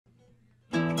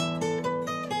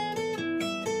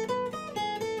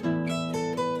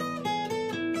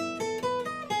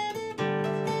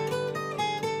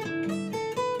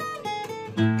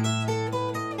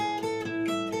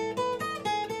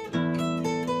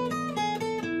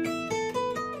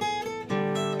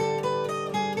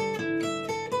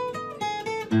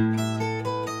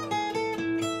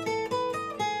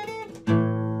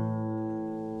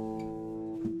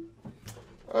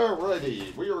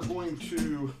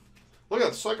Look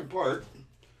at the second part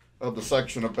of the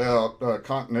section about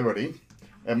continuity,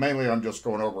 and mainly I'm just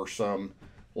going over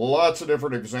lots of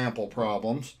different example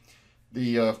problems.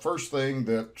 The first thing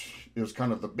that is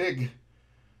kind of the big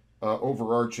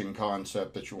overarching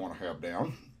concept that you want to have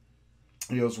down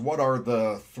is what are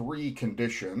the three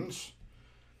conditions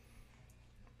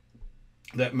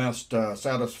that must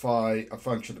satisfy a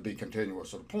function to be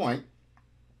continuous at a point.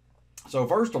 So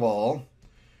first of all,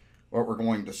 what we're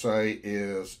going to say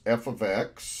is f of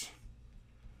x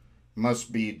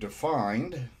must be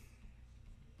defined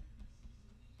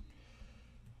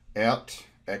at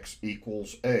x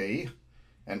equals a,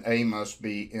 and a must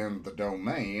be in the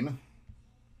domain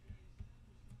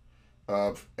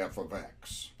of f of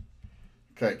x.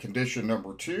 Okay, condition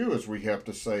number two is we have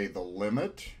to say the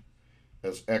limit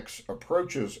as x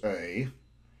approaches a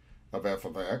of f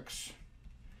of x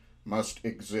must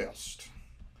exist.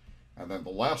 And then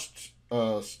the last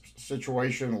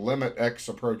situation, limit x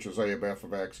approaches a of f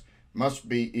of x must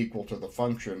be equal to the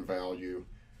function value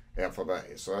f of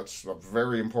a. So that's a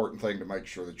very important thing to make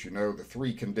sure that you know the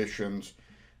three conditions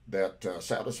that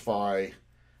satisfy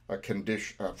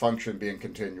a function being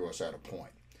continuous at a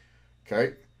point.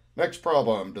 Okay, next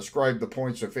problem, describe the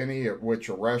points, if any, at which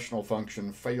a rational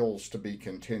function fails to be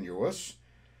continuous.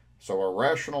 So a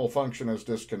rational function is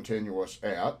discontinuous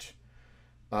at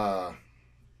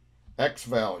x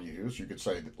values, you could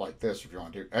say it like this if you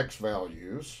want to, x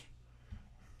values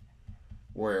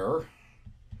where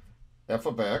f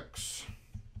of x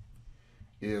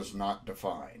is not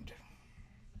defined.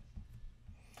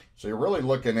 So you're really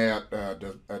looking at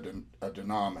a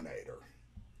denominator,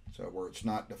 so where it's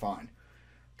not defined.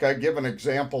 Okay, give an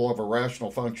example of a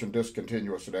rational function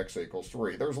discontinuous at x equals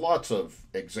 3. There's lots of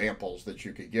examples that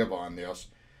you could give on this.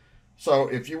 So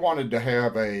if you wanted to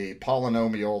have a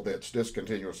polynomial that's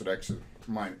discontinuous at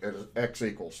x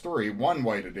equals 3, one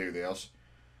way to do this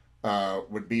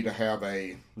would be to have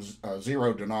a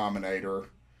zero denominator.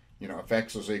 You know, if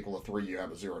x is equal to 3, you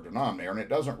have a zero denominator, and it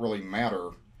doesn't really matter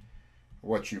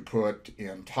what you put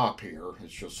in top here.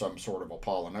 It's just some sort of a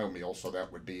polynomial, so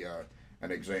that would be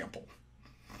an example.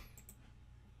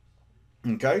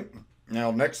 Okay, now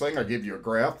next thing, I give you a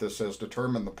graph that says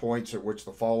determine the points at which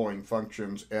the following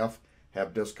functions f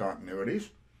have discontinuities.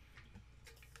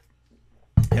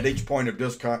 At each point of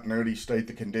discontinuity, state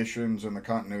the conditions in the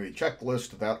continuity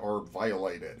checklist that are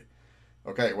violated.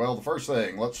 Okay, well, the first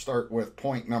thing, let's start with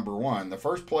point number one. The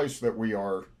first place that we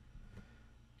are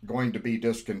going to be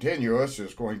discontinuous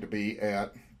is going to be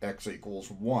at x equals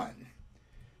 1.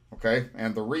 Okay,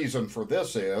 and the reason for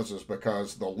this is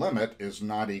because the limit is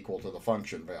not equal to the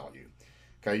function value.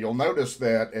 Okay, you'll notice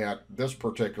that at this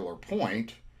particular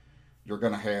point, you're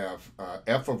going to have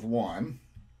f of 1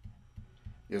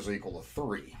 is equal to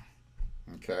 3.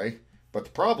 Okay, but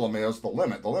the problem is the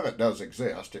limit. The limit does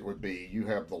exist. It would be you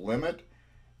have the limit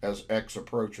as x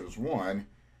approaches 1.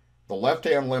 The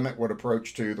left-hand limit would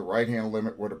approach 2. The right-hand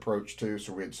limit would approach 2.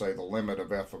 So we'd say the limit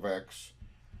of f of x,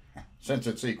 since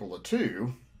it's equal to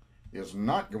 2, is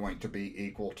not going to be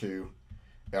equal to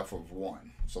f of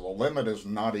 1. So the limit is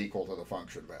not equal to the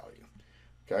function value.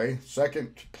 Okay,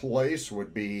 second place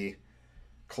would be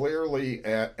clearly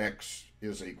at x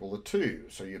is equal to 2.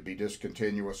 So you'd be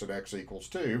discontinuous at x equals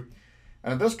 2.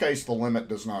 And in this case, the limit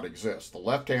does not exist. The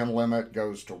left-hand limit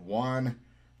goes to 1.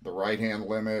 The right-hand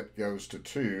limit goes to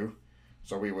 2.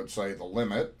 So we would say the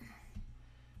limit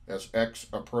as x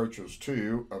approaches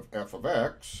 2 of f of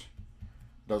x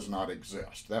does not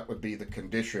exist. That would be the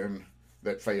condition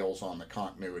that fails on the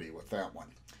continuity with that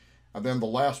one. And then the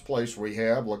last place we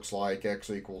have looks like x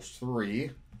equals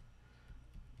 3.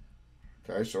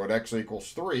 Okay, so at x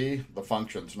equals 3, the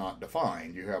function's not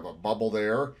defined. You have a bubble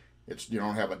there. You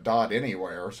don't have a dot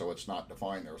anywhere, so it's not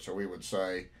defined there. So we would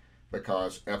say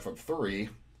because f of 3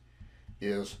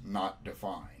 is not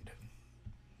defined.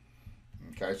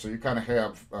 Okay, so you kind of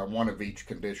have one of each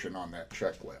condition on that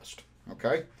checklist.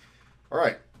 Okay, all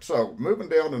right, so moving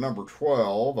down to number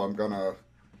 12,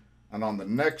 and on the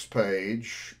next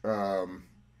page, the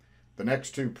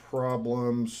next two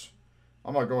problems,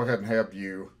 I'm going to go ahead and have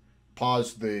you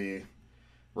pause the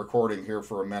recording here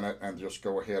for a minute and just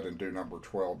go ahead and do number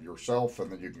 12 yourself,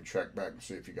 and then you can check back and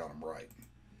see if you got them right.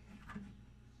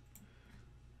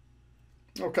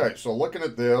 Okay, so looking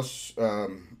at this,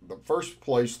 the first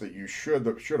place that you should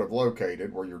have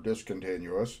located where you're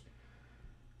discontinuous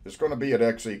is going to be at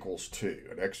x equals 2.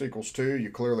 At x equals 2,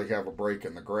 you clearly have a break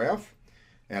in the graph.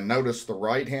 And notice the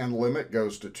right-hand limit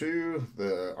goes to 2.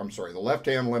 The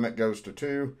left-hand limit goes to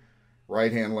 2.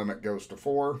 Right-hand limit goes to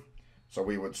 4. So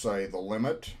we would say the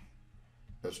limit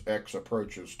as x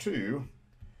approaches 2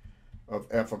 of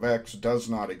f of x does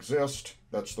not exist.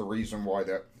 That's the reason why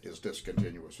that is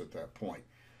discontinuous at that point.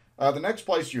 The next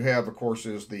place you have, of course,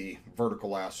 is the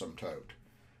vertical asymptote.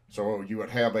 So you would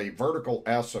have a vertical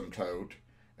asymptote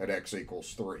at x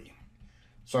equals 3.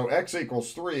 So x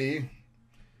equals 3,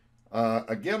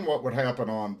 again, what would happen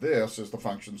on this is the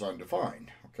function's undefined.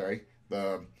 Okay,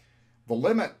 the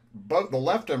limit, both the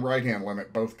left and right hand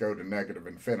limit both go to negative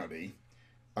infinity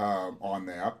on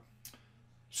that.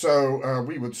 So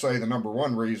we would say the number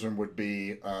one reason would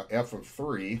be f of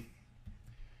 3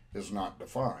 is not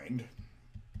defined.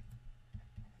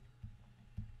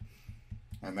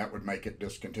 And that would make it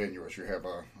discontinuous. You have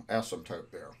a asymptote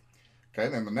there. Okay,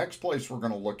 then the next place we're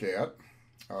going to look at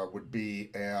would be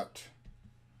at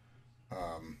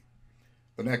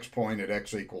the next point at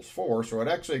x equals 4. So at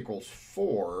x equals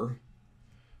 4,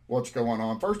 what's going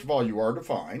on? First of all, you are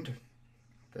defined.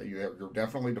 Okay, you're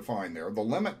definitely defined there. The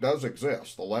limit does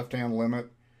exist. The left-hand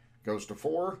limit goes to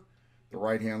 4. The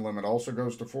right-hand limit also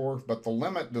goes to 4. But the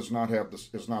limit does not have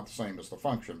this, is not the same as the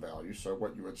function value. So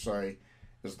what you would say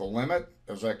is the limit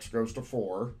as x goes to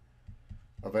 4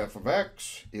 of f of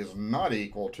x is not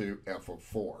equal to f of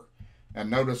 4. And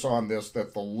notice on this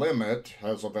that the limit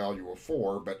has a value of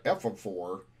 4, but f of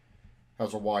 4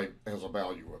 has a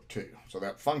value of 2. So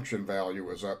that function value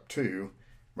is up 2,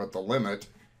 but the limit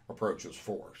approaches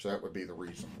 4. So that would be the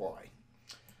reason why.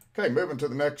 Okay, moving to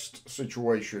the next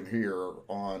situation here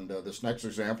on this next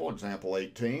example, example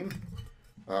 18.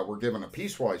 We're given a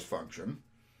piecewise function.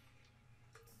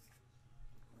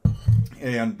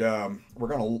 And we're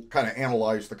going to kind of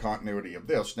analyze the continuity of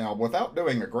this. Now, without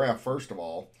doing a graph, first of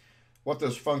all, what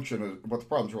this function is, what the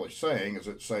problem's really saying is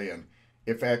it's saying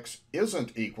if x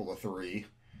isn't equal to 3,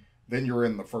 then you're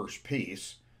in the first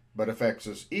piece. But if x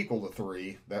is equal to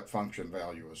 3, that function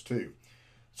value is 2.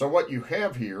 So what you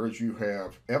have here is you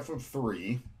have f of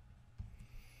 3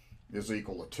 is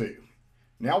equal to 2.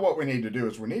 Now what we need to do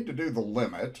is we need to do the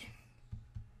limit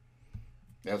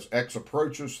as x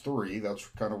approaches 3, that's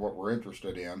kind of what we're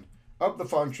interested in, of the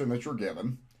function that you're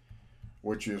given,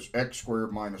 which is x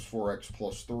squared minus 4x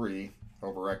plus 3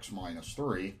 over x minus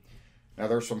 3. Now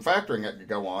there's some factoring that could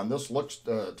go on. This looks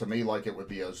to me like it would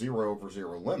be a 0 over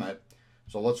 0 limit.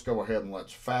 So let's go ahead and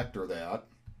let's factor that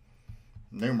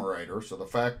numerator. So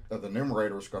the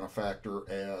numerator is going to factor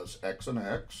as x and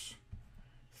x,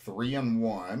 3 and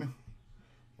 1,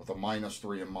 with a minus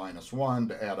 3 and minus 1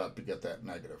 to add up to get that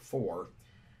negative 4.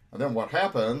 And then what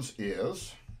happens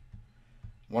is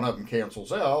one of them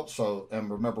cancels out. So, and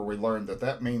remember we learned that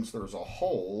that means there's a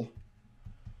hole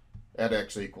at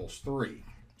x equals 3.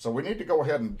 So we need to go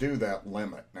ahead and do that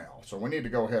limit now. So we need to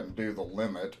go ahead and do the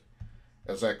limit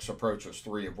as x approaches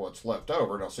 3 of what's left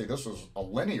over. Now see, this is a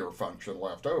linear function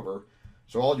left over.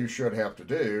 So all you should have to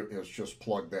do is just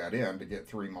plug that in to get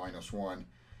 3 minus 1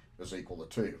 is equal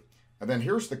to 2. And then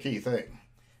here's the key thing.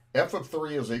 F of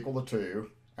 3 is equal to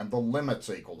 2. And the limit's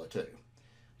equal to 2.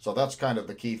 So that's kind of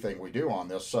the key thing we do on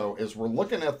this. So as we're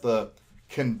looking at the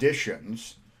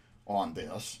conditions on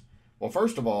this, well,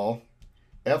 first of all,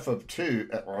 f of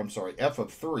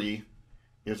 3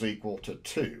 is equal to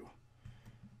 2.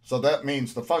 So that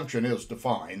means the function is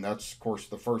defined. That's, of course,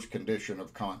 the first condition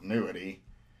of continuity.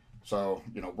 So,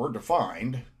 you know, we're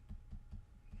defined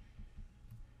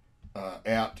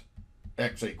at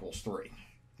x equals 3.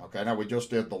 Okay, now we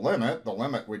just did the limit. The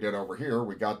limit we did over here,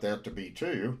 we got that to be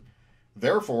 2.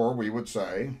 Therefore, we would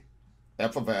say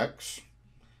f of x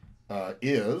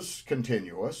is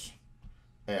continuous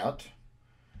at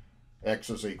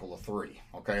x is equal to 3.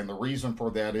 Okay, and the reason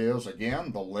for that is,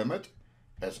 again, the limit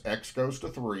as x goes to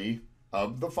 3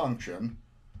 of the function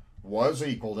was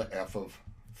equal to f of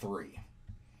 3.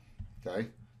 Okay,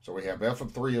 so we have f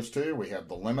of 3 is 2. We have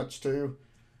the limits 2.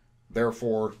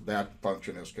 Therefore, that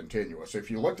function is continuous.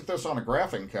 If you looked at this on a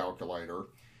graphing calculator,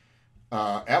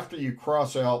 after you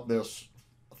cross out this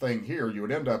thing here, you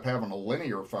would end up having a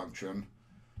linear function,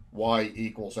 y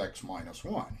equals x minus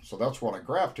 1. So that's what I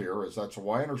graphed here, is that's a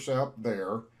y-intercept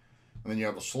there, and then you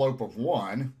have a slope of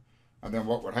 1, and then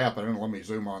what would happen, and let me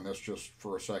zoom on this just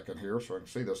for a second here so I can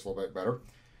see this a little bit better.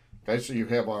 Okay, so you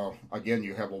have again,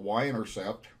 you have a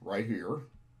y-intercept right here,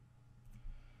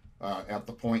 at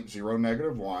the point 0,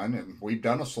 negative 1, and we've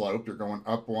done a slope. You're going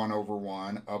up 1 over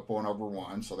 1, up 1 over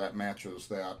 1, so that matches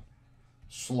that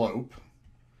slope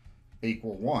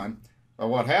equal 1. But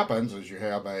what happens is you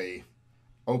have a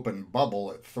open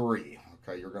bubble at 3.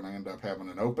 Okay, you're going to end up having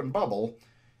an open bubble,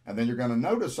 and then you're going to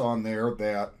notice on there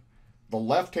that the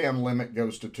left-hand limit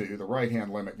goes to 2, the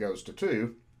right-hand limit goes to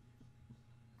 2,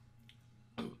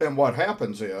 and what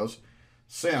happens is,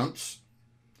 since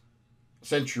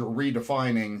you're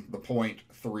redefining the point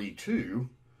 3, 2,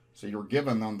 So you're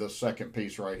given on this second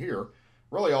piece right here.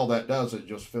 Really all that does is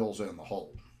just fills in the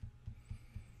hole.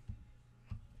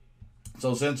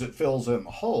 So since it fills in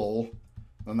the hole,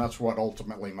 then that's what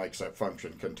ultimately makes that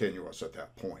function continuous at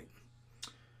that point.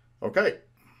 Okay.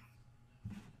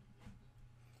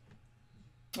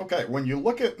 Okay, when you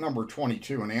look at number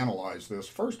 22 and analyze this,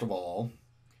 first of all,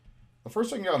 the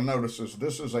first thing you got to notice is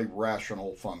this is a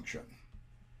rational function.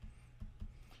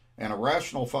 And a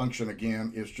rational function,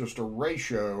 again, is just a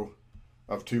ratio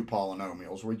of two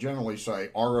polynomials. We generally say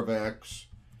r of x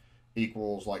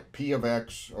equals like p of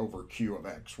x over q of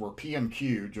x, where p and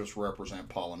q just represent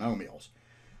polynomials.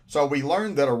 So we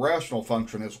learned that a rational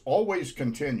function is always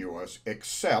continuous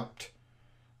except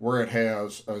where it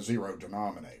has a zero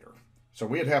denominator. So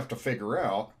we'd have to figure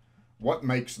out what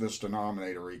makes this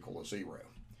denominator equal to 0.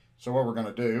 So what we're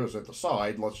going to do is at the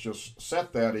side, let's just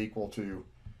set that equal to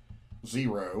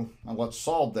 0, and let's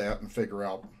solve that and figure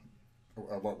out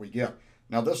what we get.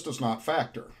 Now this does not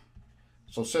factor.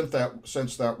 So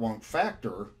since that won't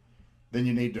factor, then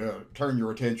you need to turn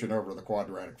your attention over to the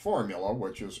quadratic formula,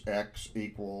 which is x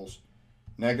equals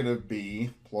negative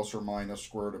b plus or minus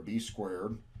square root of b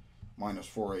squared minus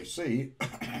 4ac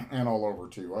and all over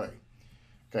 2a.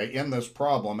 Okay, in this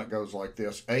problem it goes like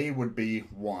this. A would be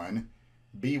 1,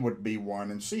 b would be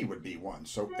 1, and c would be 1.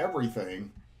 So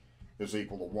everything is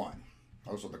equal to 1.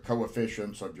 Those are the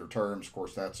coefficients of your terms. Of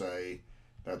course, that's A,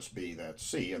 that's B, that's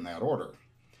C in that order.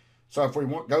 So if we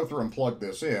go through and plug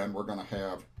this in, we're going to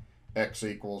have x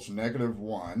equals negative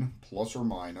 1 plus or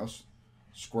minus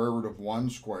square root of 1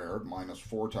 squared minus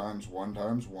 4 times 1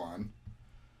 times 1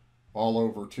 all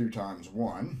over 2 times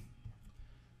 1.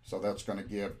 So that's going to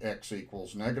give x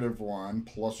equals negative 1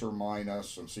 plus or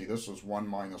minus, and see this is 1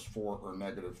 minus 4 or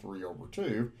negative 3 over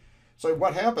 2. So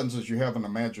what happens is you have an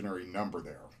imaginary number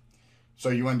there. So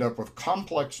you end up with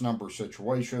complex number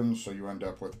situations, so you end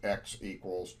up with x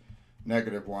equals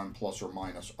negative 1 plus or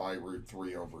minus I root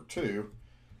 3 over 2.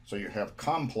 So you have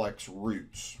complex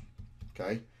roots,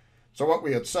 okay? So what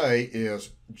we would say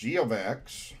is g of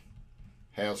x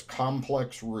has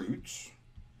complex roots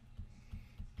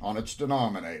on its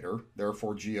denominator,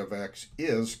 therefore g of x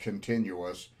is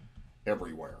continuous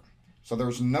everywhere. So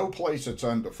there's no place it's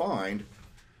undefined,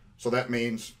 so that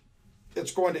means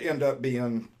it's going to end up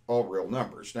being all real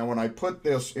numbers. Now when I put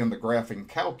this in the graphing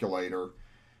calculator,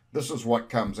 this is what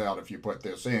comes out if you put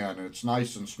this in, and it's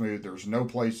nice and smooth. There's no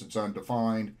place it's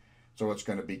undefined, so it's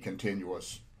going to be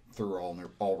continuous through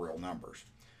all real numbers.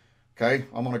 Okay,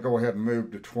 I'm going to go ahead and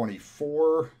move to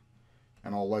 24,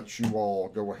 and I'll let you all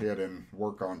go ahead and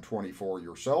work on 24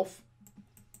 yourself.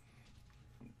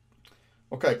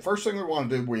 Okay, first thing we want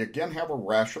to do, we again have a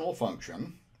rational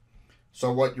function.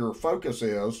 So what your focus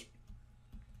is,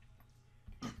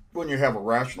 when you have a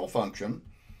rational function,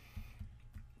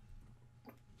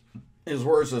 is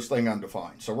where is this thing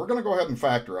undefined? So we're going to go ahead and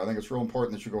factor. I think it's real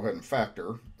important that you go ahead and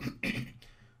factor.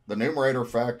 The numerator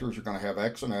factors, you're going to have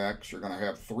x and x. You're going to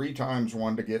have 3 times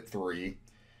 1 to get 3.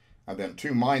 And then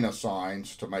 2 minus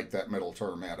signs to make that middle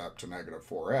term add up to negative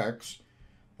 4x.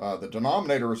 The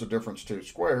denominator is a difference 2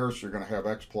 squares. So you're going to have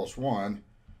x plus 1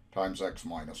 times x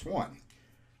minus 1.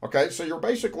 Okay, so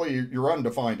you're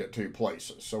undefined at 2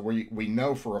 places. So we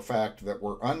know for a fact that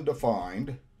we're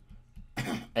undefined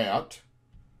at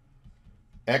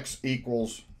x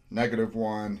equals negative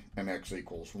 1 and x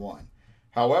equals 1.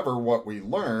 However, what we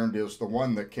learned is the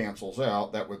one that cancels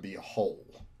out, that would be a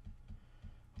hole.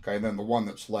 Okay, then the one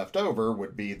that's left over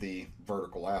would be the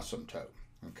vertical asymptote.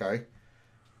 Okay,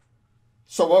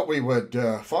 so what we would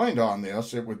find on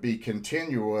this, it would be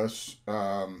continuous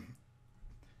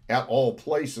at all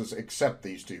places except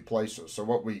these 2 places. So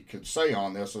what we could say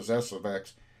on this is s of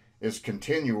x is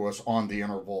continuous on the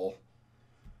interval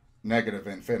negative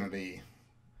infinity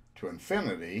to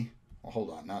infinity. Well,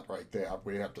 hold on, not right there.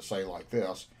 We'd have to say like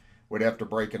this. We'd have to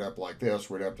break it up like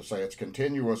this. We'd have to say it's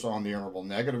continuous on the interval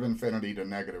negative infinity to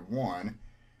negative 1,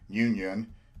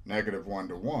 union negative 1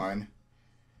 to 1,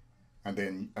 and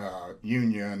then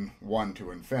union 1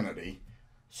 to infinity.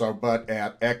 So, but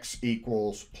at x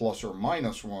equals plus or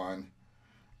minus 1,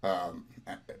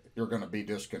 you're going to be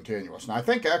discontinuous. And I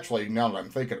think actually, now that I'm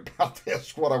thinking about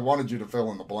this, what I wanted you to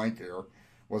fill in the blank here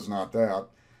was not that.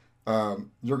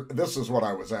 This is what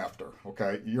I was after,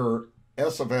 okay? Your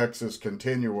s of x is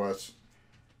continuous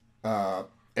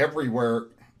everywhere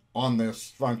on this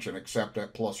function except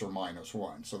at plus or minus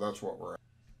 1. So that's what we're at.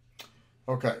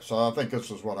 Okay, so I think this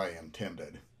is what I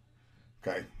intended.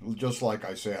 Okay, just like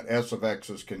I said, s of x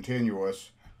is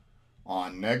continuous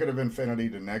on negative infinity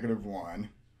to negative 1,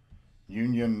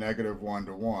 union negative 1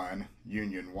 to 1,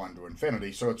 union 1 to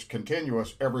infinity. So it's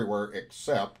continuous everywhere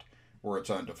except where it's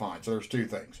undefined. So there's two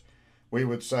things. We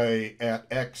would say at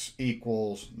x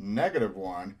equals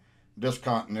 -1,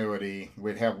 discontinuity,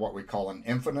 we'd have what we call an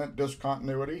infinite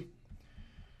discontinuity.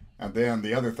 And then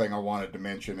the other thing I wanted to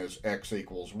mention is x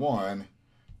equals 1.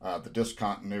 The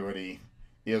discontinuity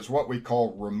is what we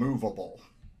call removable.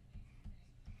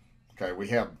 Okay, we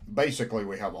have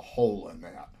a hole in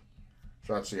that.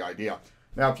 So that's the idea.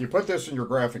 Now, if you put this in your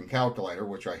graphing calculator,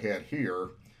 which I had here,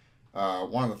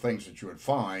 one of the things that you would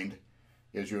find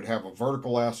is you would have a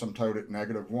vertical asymptote at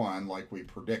 -1, like we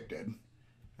predicted.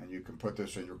 And you can put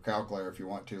this in your calculator if you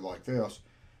want to, like this.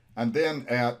 And then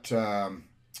at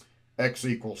x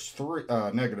equals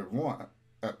 -1,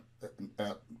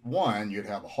 at 1, you'd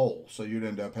have a hole. So you'd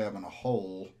end up having a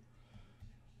hole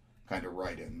kind of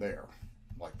right in there,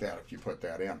 like that, if you put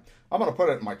that in. I'm going to put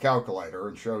it in my calculator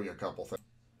and show you a couple things.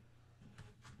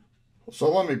 So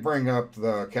let me bring up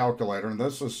the calculator, and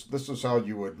this is how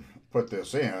you would put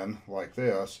this in, like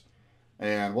this.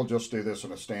 And we'll just do this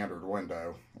in a standard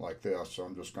window, like this. So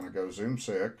I'm just going to go zoom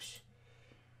 6.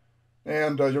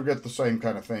 And you'll get the same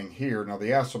kind of thing here. Now,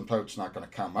 the asymptote's not going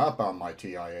to come up on my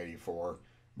TI-84,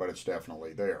 but it's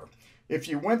definitely there. If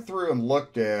you went through and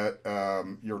looked at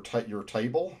your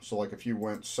table, so like if you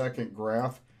went second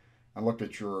graph and looked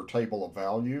at your table of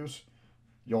values,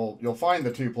 you'll find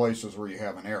the two places where you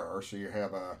have an error. So you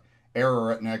have a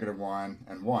error at -1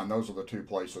 and 1. Those are the two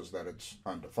places that it's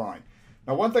undefined.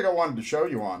 Now, one thing I wanted to show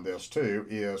you on this too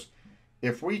is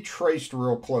if we traced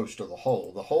real close to the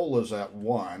hole is at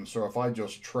 1. So if I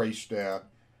just traced at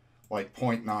like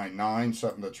 0.99,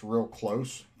 something that's real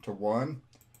close to 1,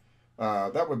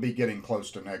 that would be getting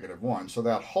close to -1. So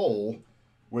that hole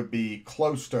would be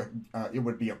close to, it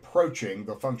would be approaching,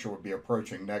 the function would be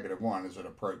approaching -1 as it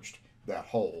approached that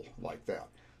hole, like that.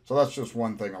 So that's just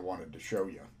one thing I wanted to show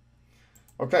you.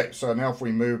 Okay, so now if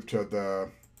we move to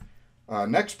the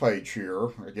next page here,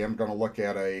 again, I'm going to look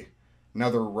at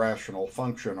another rational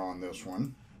function on this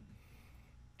one.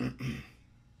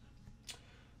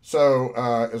 So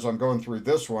as I'm going through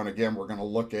this one, again, we're going to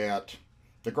look at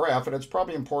the graph, and it's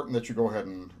probably important that you go ahead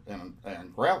and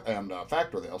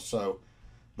factor this. So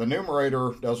the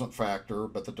numerator doesn't factor,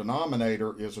 but the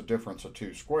denominator is a difference of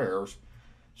two squares.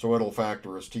 So it'll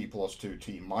factor as t plus 2,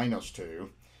 t minus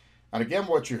 2. And again,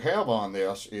 what you have on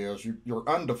this is you're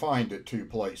undefined at two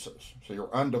places. So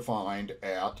you're undefined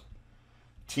at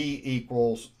t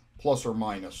equals plus or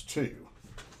minus 2.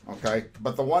 Okay,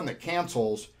 but the one that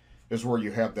cancels is where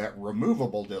you have that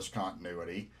removable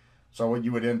discontinuity. So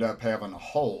you would end up having a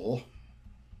hole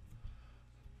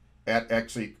at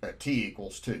t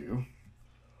equals 2.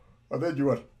 And then you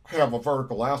would have a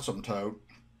vertical asymptote.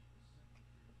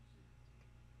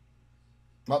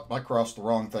 I crossed the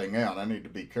wrong thing out. I need to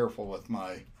be careful with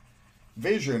my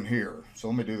vision here. So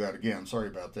let me do that again. Sorry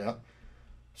about that.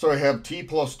 So I have t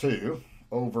plus 2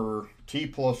 over t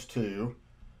plus 2,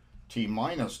 t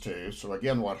minus 2. So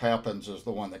again, what happens is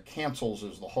the one that cancels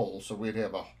is the hole. So we'd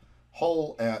have a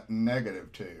hole at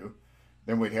 -2.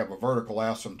 Then we'd have a vertical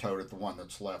asymptote at the one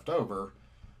that's left over.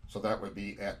 So that would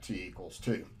be at t equals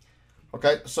 2.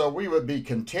 Okay, so we would be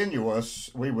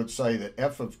continuous. We would say that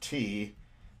f of t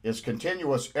is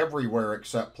continuous everywhere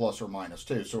except plus or minus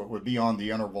 2. So it would be on the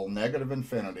interval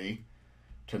 -infinity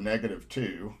to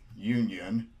 -2,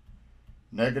 union,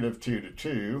 -2 to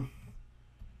 2,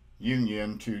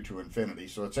 union 2 to infinity.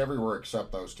 So it's everywhere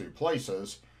except those two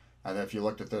places. And if you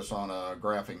looked at this on a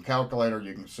graphing calculator,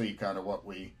 you can see kind of what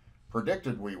we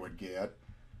predicted we would get,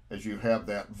 as you have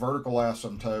that vertical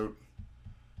asymptote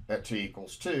at t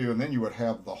equals 2, and then you would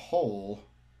have the hole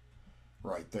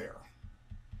right there.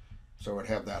 So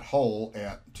it'd have that hole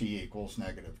at t equals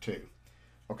 -2.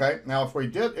 Okay, now if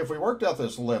we worked out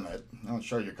this limit, I'll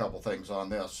show you a couple things on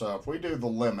this. So if we do the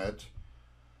limit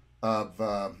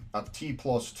of t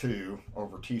plus 2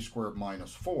 over t squared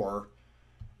minus 4,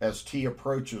 as t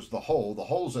approaches the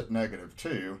hole's at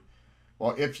 -2.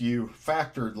 Well, if you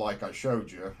factored like I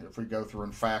showed you, if we go through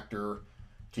and factor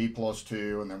t plus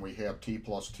 2, and then we have t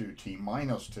plus 2, t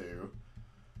minus 2,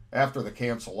 after the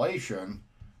cancellation,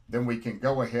 then we can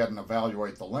go ahead and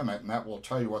evaluate the limit, and that will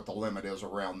tell you what the limit is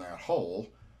around that hole.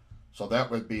 So that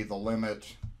would be the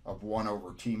limit of 1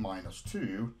 over t minus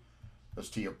 2 as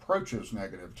t approaches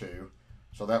 -2.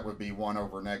 So that would be 1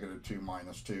 over -2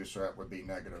 minus 2, so that would be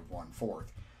 -1/4.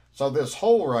 So this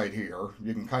hole right here,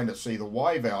 you can kind of see the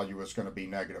y value is going to be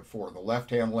 -4. The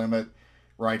left-hand limit,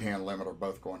 right-hand limit are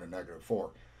both going to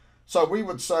 -4. So we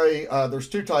would say there's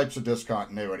two types of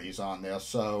discontinuities on this.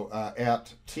 So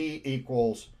at t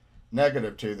equals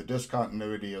 -2, the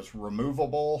discontinuity is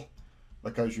removable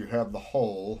because you have the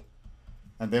hole.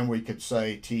 And then we could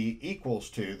say t equals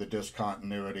 2, the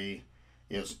discontinuity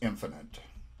is infinite,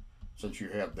 since you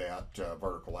have that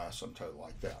vertical asymptote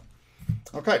like that.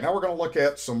 Okay, now we're going to look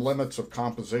at some limits of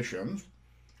composition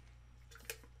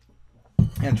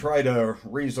and try to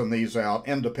reason these out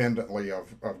independently of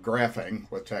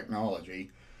graphing with technology.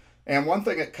 And one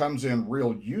thing that comes in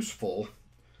real useful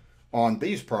on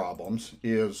these problems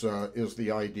is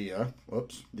the idea,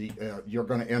 you're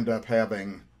going to end up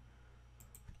having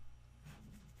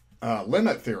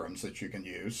limit theorems that you can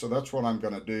use. So that's what I'm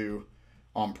going to do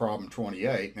on problem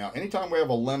 28. Now, anytime we have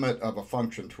a limit of a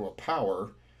function to a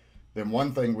power, then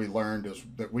one thing we learned is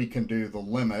that we can do the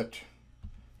limit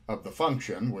of the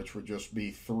function, which would just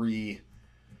be 3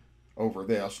 over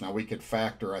this. Now we could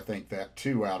factor, I think, that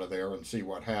 2 out of there and see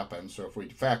what happens. So if we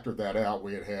factored that out,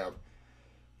 we'd have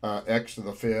x to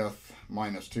the 5th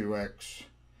minus 2x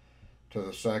to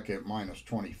the 2nd minus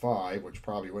 25, which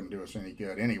probably wouldn't do us any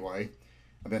good anyway.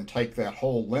 And then take that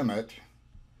whole limit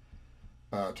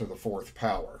to the 4th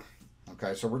power.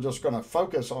 Okay, so we're just going to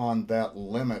focus on that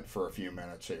limit for a few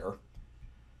minutes here.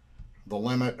 The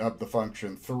limit of the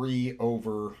function 3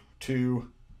 over 2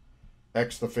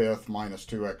 x to the 5th minus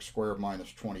 2x squared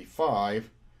minus 25,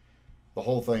 the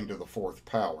whole thing to the 4th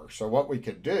power. So what we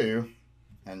could do,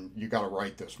 and you got to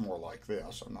write this more like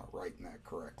this, I'm not writing that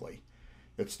correctly,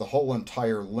 it's the whole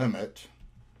entire limit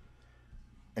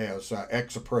as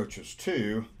x approaches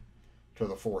 2 to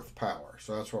the 4th power.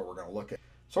 So that's what we're going to look at.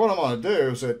 So what I'm going to do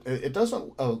is it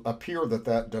doesn't appear that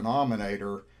that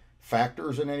denominator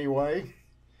factors in any way.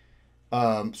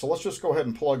 So let's just go ahead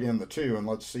and plug in the 2 and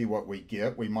let's see what we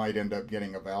get. We might end up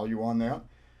getting a value on that.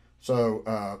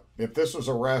 So if this is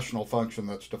a rational function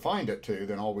that's defined at 2,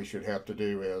 then all we should have to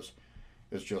do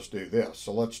is just do this.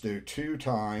 So let's do 2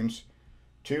 times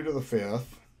 2 to the 5th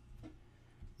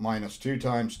minus 2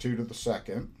 times 2 to the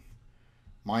 2nd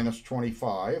minus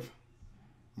 25.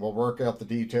 We'll work out the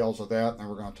details of that, and then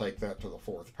we're going to take that to the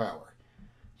 4th power.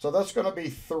 So that's going to be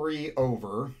 3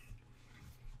 over,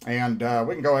 and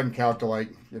we can go ahead and calculate,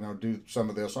 do some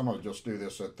of this. I'm going to just do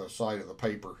this at the side of the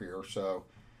paper here. So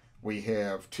we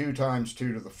have 2 times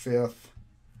 2 to the 5th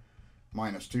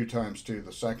minus 2 times 2 to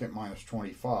the 2nd minus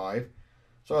 25.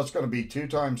 So that's going to be 2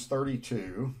 times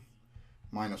 32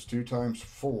 minus 2 times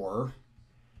 4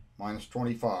 minus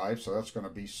 25, so that's going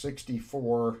to be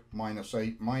 64 minus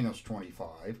 8 minus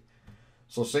 25.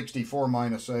 So 64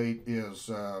 minus 8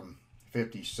 is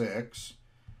 56,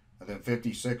 and then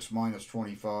 56 minus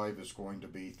 25 is going to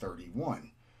be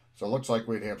 31. So it looks like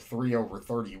we'd have 3 over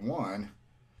 31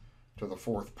 to the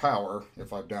 4th power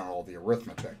if I've done all the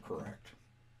arithmetic correct.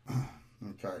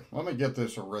 Okay, let me get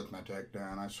this arithmetic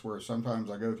down. I swear sometimes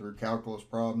I go through calculus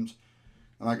problems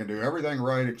and I can do everything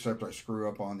right except I screw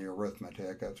up on the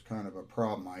arithmetic. That's kind of a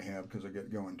problem I have because I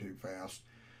get going too fast.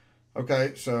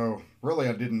 Okay, so really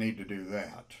I didn't need to do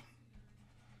that.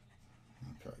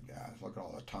 Okay, guys, look at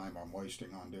all the time I'm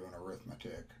wasting on doing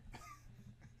arithmetic.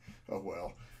 Oh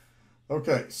well.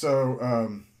 Okay,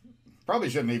 so probably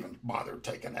shouldn't even bother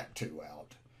taking that 2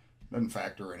 out. Doesn't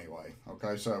factor anyway.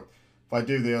 Okay, so if I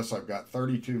do this, I've got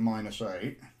 32 minus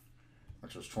 8.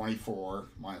 Which is 24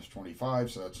 minus 25,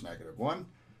 so that's -1.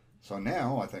 So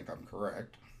now I think I'm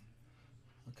correct.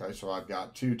 Okay, so I've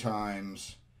got 2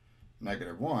 times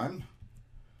 -1.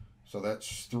 So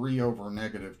that's 3 over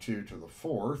 -2 to the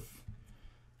 4th.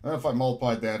 And if I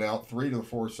multiplied that out, 3 to the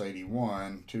 4th is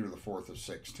 81, 2 to the 4th is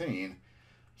 16.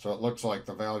 So it looks like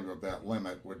the value of that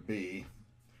limit would be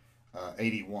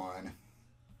 81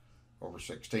 over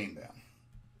 16 then.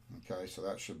 Okay, so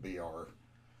that should be our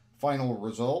final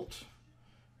result.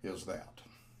 Is that.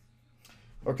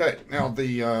 Okay, now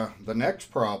the next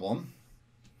problem,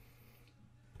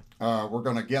 we're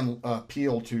going to again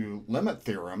appeal to limit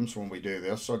theorems when we do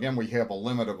this. So again, we have a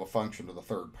limit of a function to the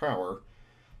 3rd power.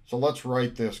 So let's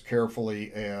write this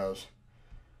carefully as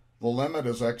the limit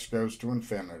as x goes to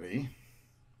infinity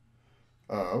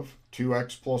of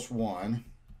 2x plus 1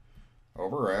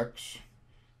 over x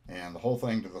and the whole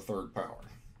thing to the 3rd power.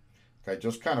 Okay,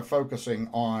 just kind of focusing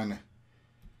on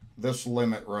this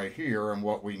limit right here and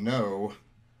what we know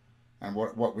and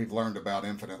what we've learned about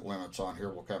infinite limits on here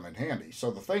will come in handy. So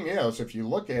the thing is, if you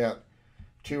look at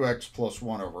 2x plus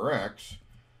 1 over x,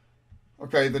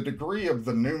 okay, the degree of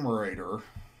the numerator,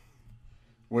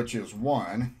 which is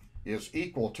 1, is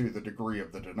equal to the degree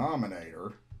of the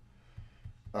denominator,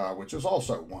 which is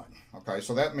also 1. Okay,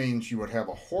 so that means you would have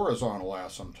a horizontal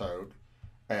asymptote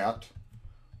at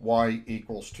y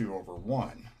equals 2 over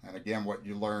 1. And again, what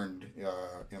you learned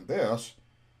in this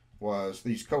was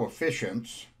these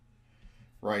coefficients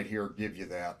right here give you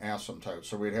that asymptote.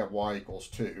 So we'd have y equals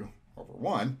 2 over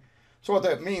 1. So what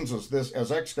that means is this,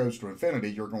 as x goes to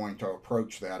infinity, you're going to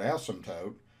approach that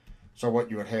asymptote. So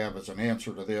what you would have as an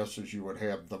answer to this is you would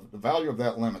have the value of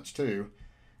that limit's 2,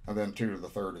 and then 2 to the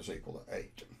third is equal to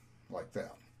 8, like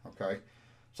that, okay?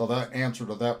 So that answer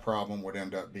to that problem would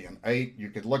end up being 8. You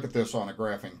could look at this on a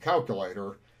graphing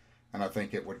calculator, and I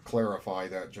think it would clarify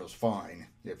that just fine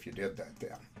if you did that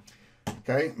then.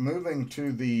 Okay, moving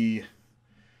to the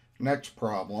next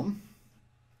problem.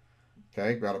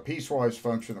 Okay, got a piecewise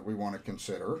function that we want to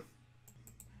consider.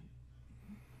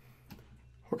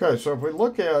 Okay, so if we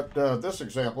look at this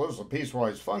example, this is a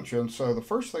piecewise function. So the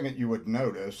first thing that you would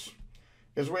notice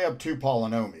is we have two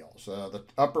polynomials. The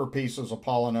upper piece is a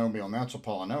polynomial, and that's a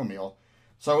polynomial.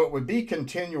 So it would be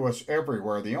continuous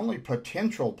everywhere. The only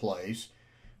potential place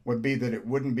would be that it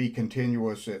wouldn't be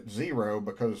continuous at 0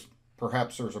 because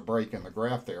perhaps there's a break in the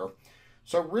graph there.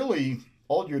 So really,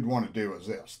 all you'd want to do is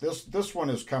this. This one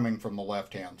is coming from the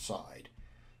left-hand side.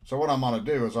 So what I'm going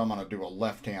to do is I'm going to do a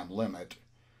left-hand limit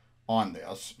on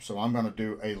this. So I'm going to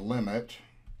do a limit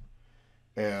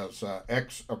as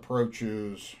x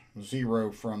approaches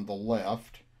 0 from the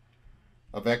left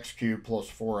of x cubed plus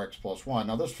 4x plus 1.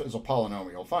 Now this is a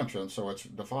polynomial function, so it's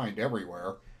defined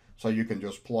everywhere. So you can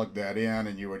just plug that in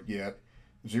and you would get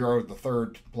 0 to the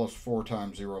third plus 4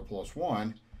 times 0 plus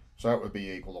 1. So that would be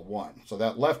equal to 1. So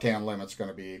that left-hand limit's going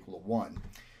to be equal to 1.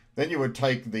 Then you would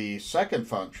take the second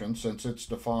function, since it's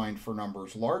defined for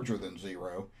numbers larger than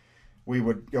 0, we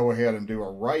would go ahead and do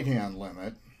a right-hand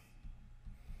limit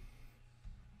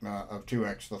of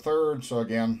 2x to the third. So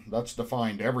again, that's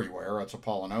defined everywhere. That's a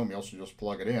polynomial, so just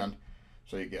plug it in.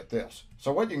 So you get this.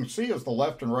 So what you can see is the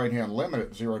left and right-hand limit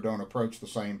at 0 don't approach the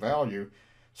same value.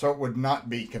 So it would not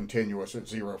be continuous at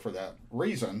 0 for that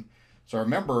reason. So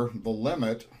remember, the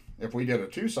limit, if we did a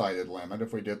two-sided limit,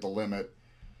 if we did the limit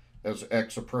as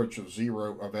x approaches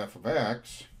 0 of f of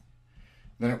x,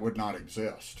 then it would not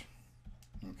exist.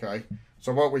 Okay?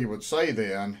 So what we would say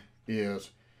then is,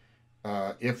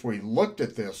 if we looked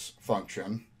at this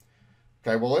function,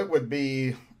 okay, well, it would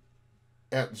be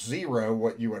at 0,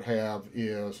 what you would have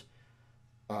is,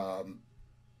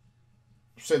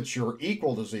 since you're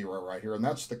equal to 0 right here, and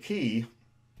that's the key,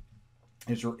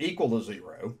 is you're equal to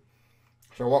 0.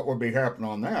 So what would be happening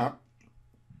on that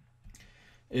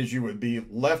is you would be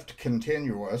left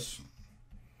continuous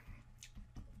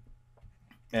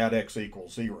at x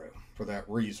equals 0 for that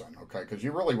reason, okay? Because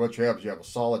you really, what you have is you have a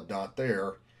solid dot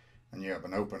there, and you have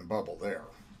an open bubble there.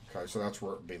 Okay, so that's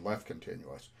where it would be left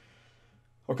continuous.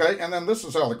 Okay, and then this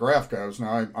is how the graph goes.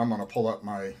 Now I'm going to pull up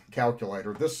my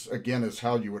calculator. This, again, is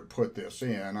how you would put this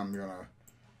in. I'm going to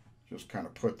just kind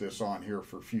of put this on here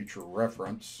for future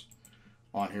reference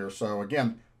on here. So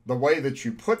again, the way that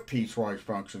you put piecewise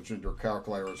functions in your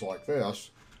calculator is like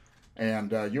this.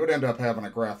 And you would end up having a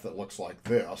graph that looks like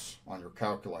this on your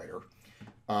calculator.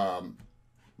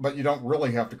 But you don't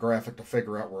really have to graph it to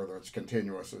figure out whether it's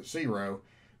continuous at 0.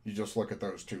 You just look at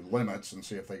those two limits and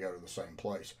see if they go to the same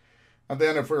place. And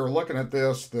then if we were looking at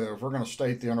this, if we're going to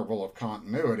state the interval of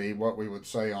continuity, what we would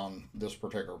say on this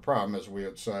particular problem is we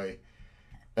would say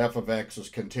f of x is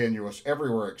continuous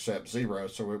everywhere except 0.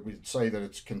 So we'd say that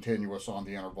it's continuous on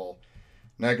the interval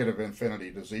negative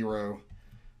infinity to 0,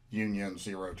 union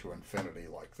 0 to infinity,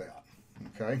 like that.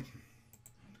 Okay?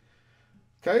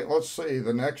 Okay, let's see.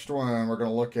 The next one, we're going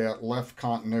to look at left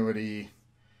continuity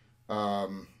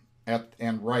and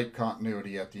right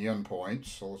continuity at the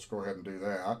endpoints. So let's go ahead and do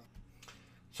that.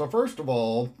 So first of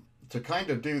all, to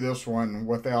kind of do this one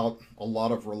without a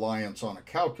lot of reliance on a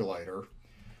calculator,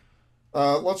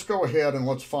 let's go ahead and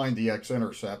let's find the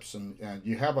x-intercepts. And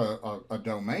you have a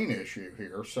domain issue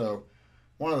here. So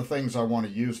one of the things I want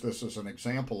to use this as an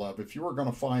example of, if you were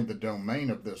going to find the domain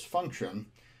of this function,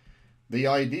 the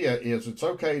idea is it's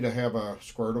okay to have a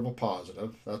square root of a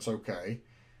positive. That's okay.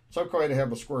 It's okay to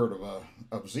have a square root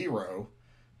of 0,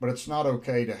 but it's not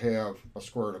okay to have a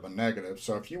square root of a negative.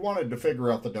 So if you wanted to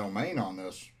figure out the domain on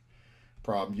this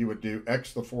problem, you would do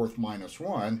x to the fourth minus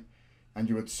 1, and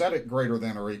you would set it greater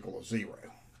than or equal to 0.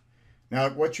 Now,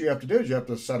 what you have to do is you have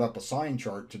to set up a sign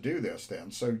chart to do this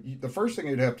then. So the first thing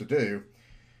you'd have to do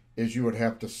is you would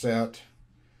have to set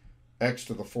x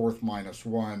to the fourth minus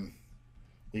 1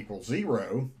 equals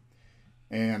 0,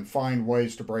 and find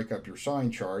ways to break up your sign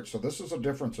chart. So this is a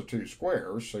difference of two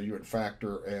squares, so you would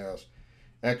factor as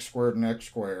x squared and x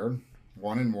squared,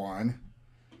 1 and 1,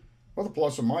 with a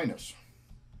plus and minus.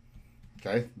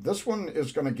 Okay, this one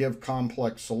is going to give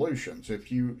complex solutions.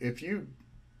 If you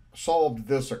solved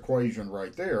this equation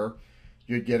right there,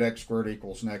 you'd get x squared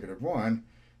equals negative 1,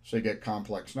 so you get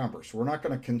complex numbers. So we're not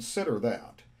going to consider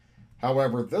that.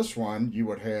 However, this one, you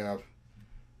would have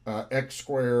x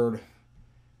squared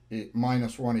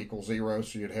minus 1 equals 0,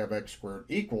 so you'd have x squared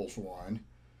equals 1.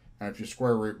 And if you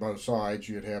square root both sides,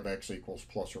 you'd have x equals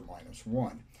plus or minus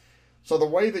 1. So the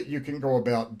way that you can go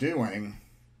about doing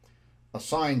a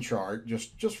sign chart,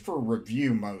 just for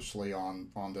review mostly on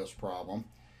this problem,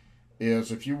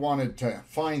 is if you wanted to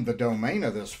find the domain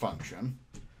of this function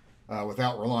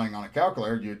without relying on a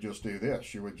calculator, you'd just do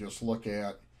this. You would just look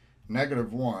at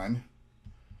 -1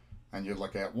 and you'd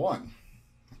look at 1.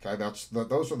 Okay,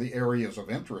 those are the areas of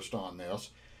interest on this.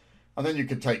 And then you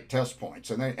could take test points,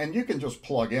 and you can just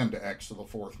plug into x to the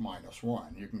 4th minus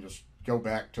 1. You can just go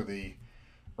back to the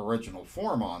original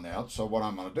form on that. So what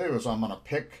I'm going to do is I'm going to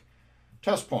pick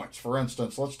test points. For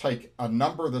instance, let's take a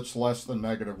number that's less than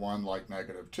 -1, like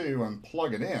 -2, and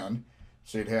plug it in.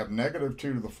 So you'd have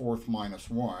 -2 to the 4th minus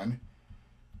 1,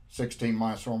 16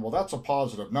 minus 1. Well, that's a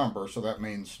positive number, so that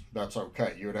means that's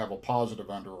okay. You would have a positive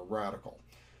under a radical.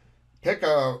 Pick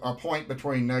a point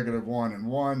between -1 and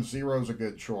 1. 0 is a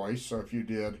good choice. So if you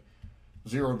did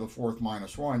 0 to the 4th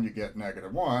minus 1, you get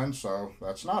 -1, so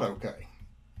that's not okay.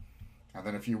 And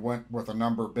then if you went with a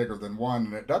number bigger than 1,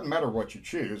 and it doesn't matter what you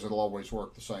choose, it'll always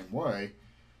work the same way,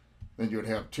 then you would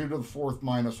have 2 to the 4th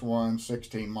minus 1,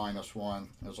 16 minus 1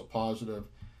 is a positive,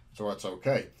 so that's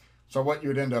okay. So what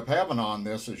you'd end up having on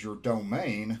this is your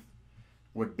domain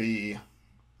would be,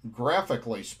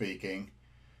 graphically speaking,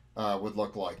 would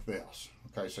look like this.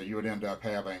 Okay, so you would end up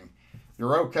having,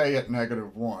 you're okay at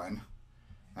 -1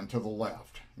 and to the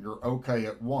left. You're okay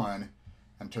at 1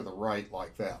 and to the right,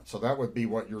 like that. So that would be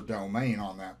what your domain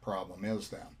on that problem is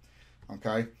then.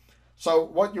 Okay, so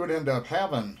what you would end up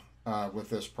having with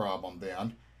this problem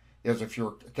then is, if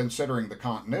you're considering the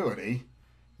continuity,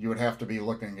 you would have to be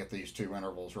looking at these two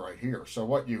intervals right here. So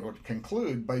what you would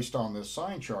conclude based on this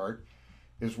sign chart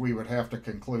is we would have to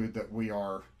conclude that we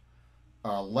are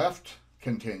left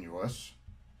continuous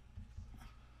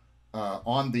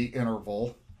on the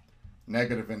interval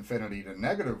 -infinity to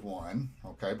 -1,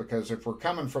 okay, because if we're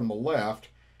coming from the left,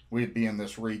 we'd be in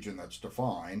this region that's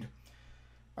defined.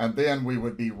 And then we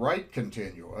would be right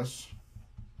continuous,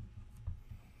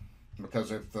 because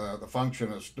if the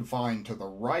function is defined to the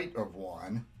right of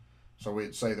 1, so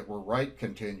we'd say that we're right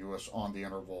continuous on the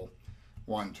interval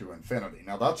 1 to infinity.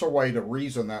 Now that's a way to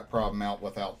reason that problem out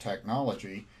without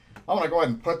technology. I want to go ahead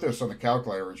and put this on the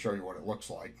calculator and show you what it looks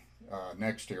like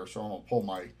next here. So I'm going to pull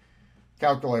my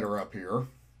calculator up here,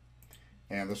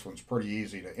 and this one's pretty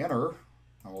easy to enter.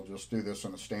 And we'll just do this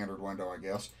in a standard window, I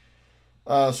guess.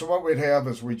 So what we'd have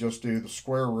is we just do the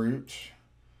square root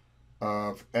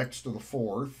of x to the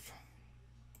 4th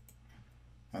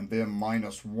and then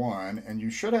 -1, and you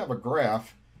should have a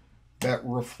graph that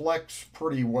reflects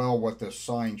pretty well what this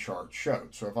sign chart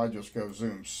showed. So if I just go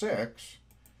zoom 6,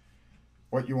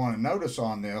 what you want to notice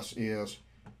on this is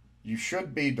you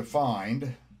should be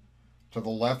defined to the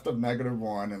left of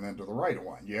 -1 and then to the right of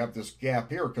 1. You have this gap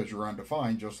here because you're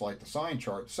undefined, just like the sign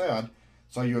chart said.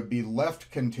 So you would be left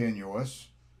continuous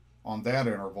on that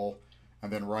interval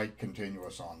and then right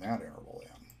continuous on that interval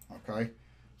then. Okay,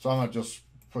 so I'm going to just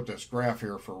put this graph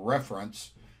here for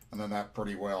reference, and then that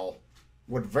pretty well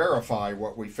would verify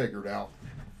what we figured out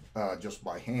just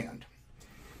by hand.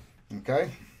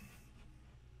 Okay.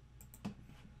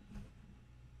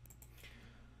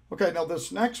 Okay, now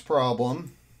this next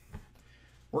problem,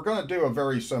 we're going to do a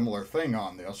very similar thing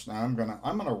on this. Now I'm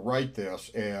gonna write this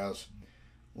as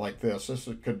like this. This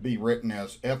could be written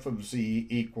as f of z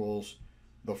equals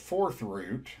the 4th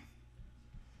root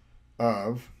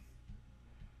of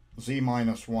z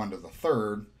minus 1 to the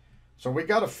 3rd. So we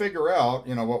got to figure out,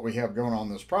 what we have going on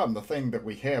in this problem. The thing that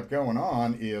we have going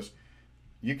on is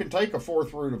you can take a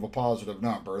 4th root of a positive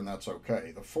number, and that's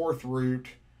okay. The 4th root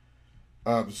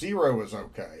of 0 is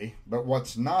okay, but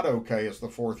what's not okay is the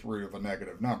 4th root of a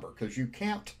negative number, because you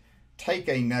can't take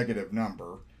a negative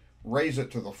number, raise it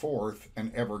to the 4th,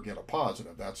 and ever get a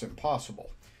positive. That's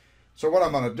impossible. So what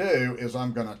I'm going to do is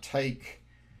I'm going to take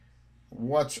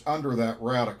what's under that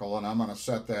radical, and I'm going to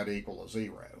set that equal to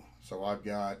 0. So I've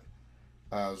got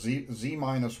z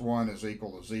minus 1 is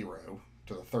equal to 0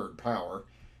 to the 3rd power.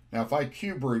 Now if I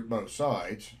cube root both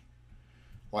sides,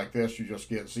 like this, you just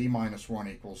get z minus 1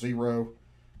 equals 0,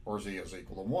 or z is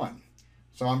equal to 1.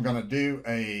 So I'm going to do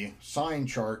a sign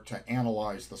chart to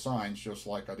analyze the signs, just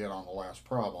like I did on the last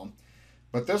problem.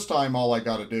 But this time all I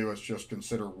got to do is just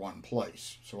consider one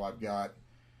place. So I've got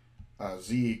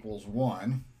z equals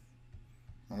 1,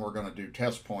 and we're going to do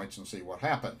test points and see what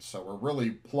happens. So we're really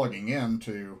plugging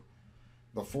into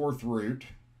the 4th root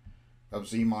of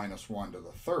z minus 1 to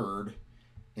the 3rd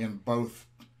in both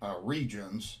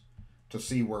regions to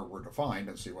see where we're defined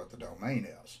and see what the domain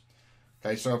is.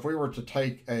 Okay, so if we were to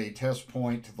take a test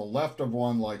point to the left of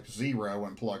 1 like 0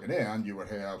 and plug it in, you would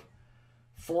have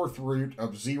fourth root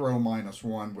of 0 minus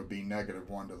 1 would be negative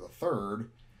 1 to the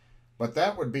third, but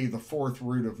that would be the fourth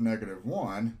root of negative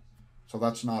 1, so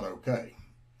that's not okay.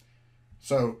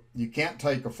 So you can't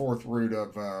take a fourth root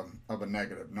of a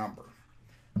negative number.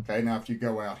 Okay, now if you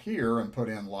go out here and put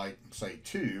in, like, say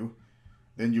 2,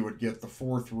 then you would get the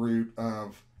fourth root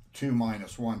of 2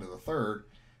 minus 1 to the third.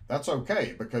 That's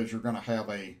okay, because you're going to have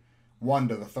a 1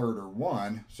 to the third or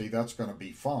 1. See, that's going to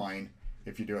be fine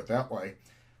if you do it that way.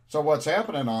 So what's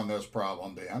happening on this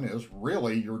problem then is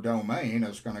really your domain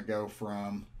is going to go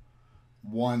from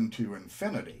 1 to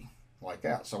infinity, like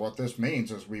that. So what this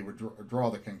means is we would draw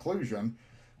the conclusion,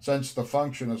 since the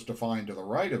function is defined to the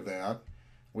right of that,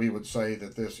 we would say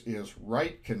that this is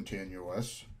right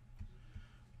continuous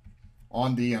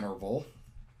on the interval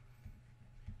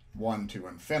 1 to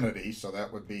infinity. So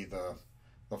that would be the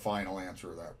final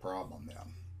answer of that problem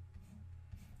then.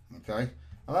 Okay,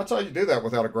 and that's how you do that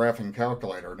without a graphing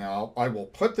calculator. Now I will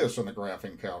put this in the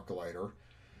graphing calculator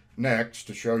next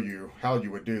to show you how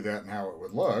you would do that and how it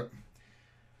would look.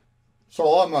 So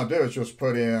all I'm going to do is just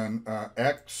put in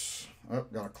x. Oh,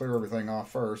 got to clear everything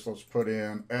off first. Let's put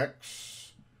in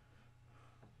x.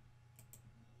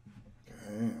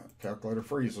 Okay, calculator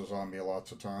freezes on me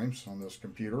lots of times on this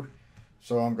computer.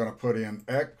 So I'm going to put in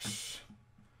x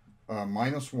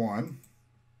minus 1,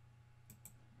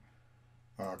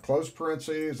 close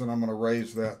parentheses, and I'm going to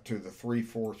raise that to the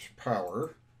 3/4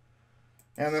 power.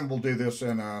 And then we'll do this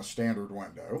in a standard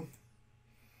window.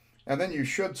 And then you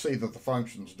should see that the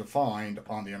function's defined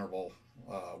on the interval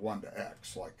 1 to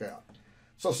x, like that.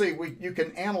 So see, you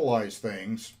can analyze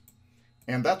things,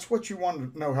 and that's what you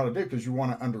want to know how to do, because you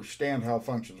want to understand how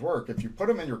functions work. If you put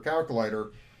them in your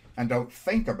calculator and don't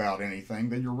think about anything,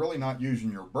 then you're really not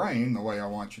using your brain the way I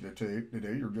want you to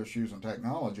do. You're just using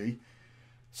technology.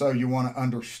 So you want to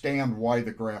understand why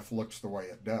the graph looks the way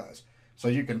it does. So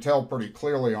you can tell pretty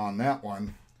clearly on that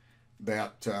one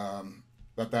that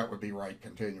that would be right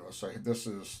continuous. So this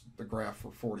is the graph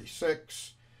for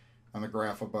 46, and the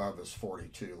graph above is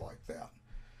 42, like that.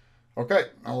 Okay,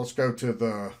 now let's go to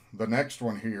the next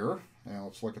one here, and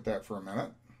let's look at that for a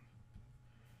minute.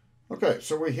 Okay,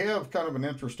 so we have kind of an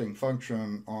interesting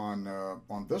function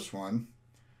on this one.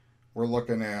 We're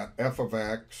looking at f of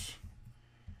x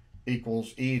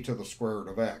equals e to the square root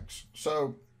of x.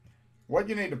 So what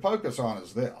you need to focus on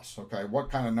is this, okay? What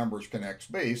kind of numbers can x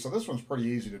be? So this one's pretty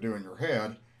easy to do in your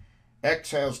head.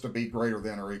 X has to be greater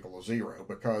than or equal to 0,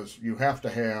 because you have to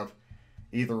have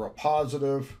either a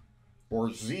positive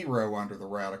or 0 under the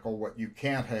radical. What you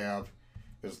can't have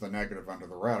is the negative under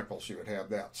the radical, so you would have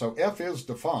that. So f is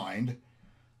defined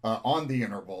on the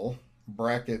interval,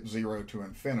 bracket 0 to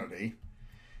infinity,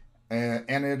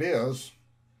 and it is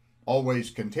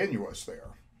always continuous there.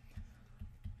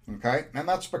 Okay, and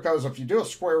that's because if you do a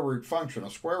square root function,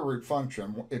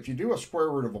 if you do a square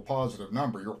root of a positive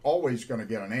number, you're always going to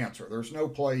get an answer. There's no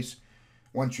place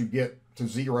once you get to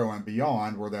 0 and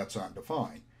beyond where that's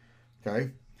undefined.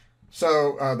 Okay,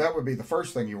 so that would be the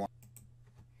first thing you want.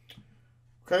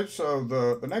 Okay, so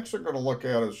the next thing we're going to look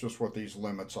at is just what these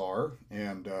limits are.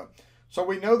 And so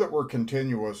we know that we're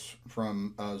continuous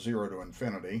from 0 to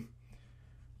infinity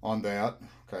on that.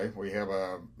 Okay, we have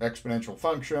an exponential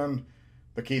function.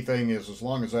 The key thing is, as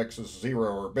long as x is 0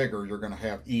 or bigger, you're going to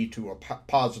have e to a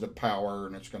positive power,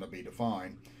 and it's going to be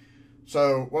defined.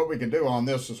 So what we can do on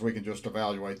this is we can just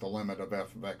evaluate the limit of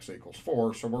f of x equals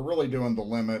 4. So we're really doing the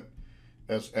limit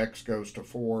as x goes to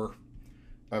 4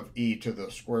 of e to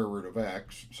the square root of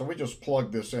x. So we just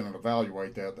plug this in and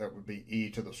evaluate that. That would be e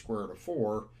to the square root of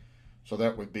 4. So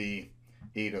that would be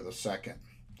e to the second.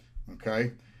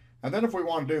 Okay? And then if we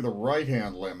want to do the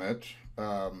right-hand limit,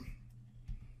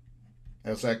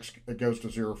 as x goes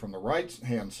to 0 from the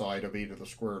right-hand side of e to the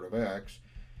square root of x,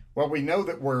 well, we know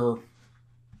that we're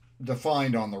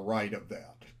defined on the right of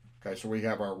that. Okay, so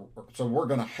we're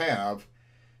going to have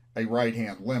a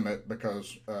right-hand limit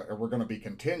because we're going to be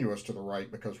continuous to the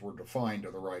right because we're defined to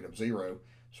the right of 0.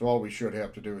 So all we should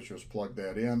have to do is just plug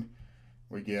that in.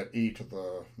 We get e to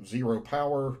the 0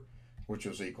 power, which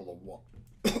is equal to 1.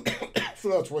 So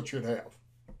that's what you'd have.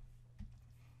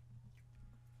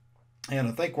 And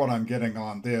I think what I'm getting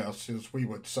on this is we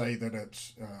would say that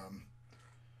it's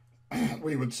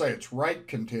it's right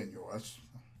continuous,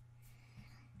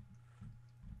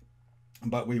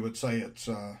 but we would say it's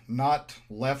not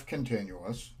left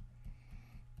continuous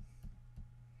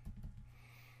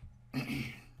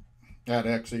at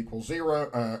x equals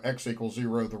 0. X equals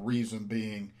 0, the reason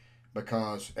being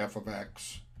because f of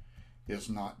x is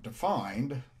not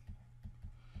defined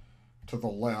to the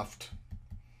left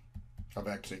of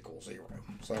x equals 0.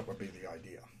 So that would be the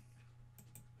idea.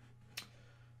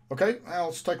 Okay, now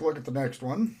let's take a look at the next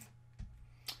one.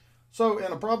 So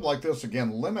in a problem like this,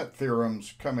 again, limit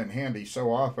theorems come in handy so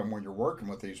often when you're working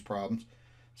with these problems.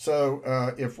 So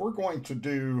if we're going to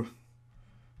do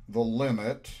the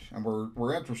limit, and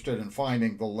we're interested in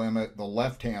finding the limit, the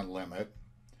left-hand limit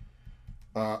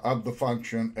of the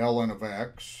function ln of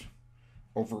x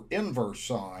over inverse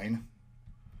sine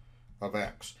of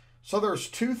x. So there's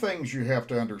two things you have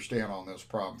to understand on this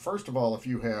problem. First of all, if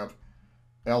you have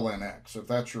ln x, if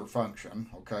that's your function,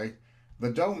 okay,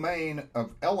 the domain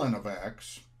of ln of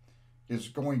x is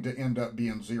going to end up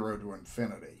being 0 to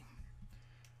infinity.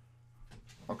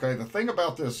 Okay, the thing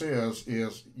about this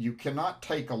is you cannot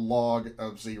take a log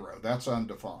of 0. That's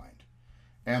undefined.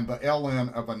 And the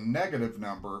ln of a negative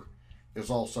number is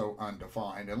also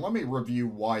undefined. And let me review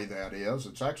why that is.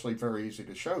 It's actually very easy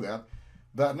to show that.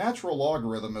 The natural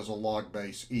logarithm is a log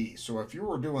base e. So if you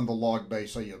were doing the log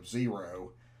base e of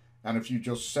 0, and if you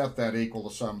just set that equal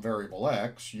to some variable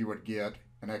x, you would get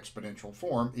an exponential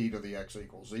form, e to the x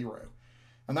equals 0.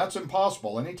 And that's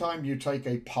impossible. Anytime you take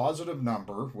a positive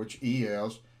number, which e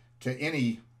is, to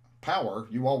any power,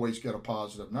 you always get a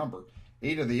positive number.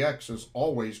 E to the x is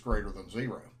always greater than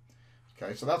 0.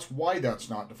 Okay, so that's why that's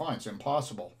not defined. It's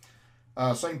impossible.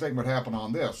 Same thing would happen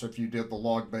on this. If you did the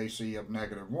log base e of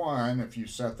 -1, if you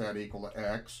set that equal to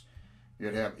x,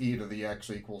 you'd have e to the x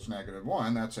equals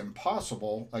 -1. That's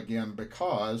impossible, again,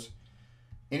 because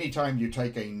anytime you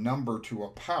take a number to a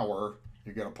power,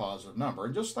 you get a positive number.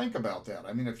 And just think about that.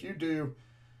 I mean, if you do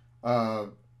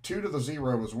 2 to the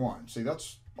 0 is 1. See,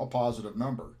 that's a positive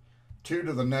number. 2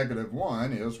 to the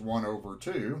 -1 is 1 over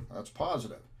 2. That's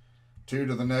positive. 2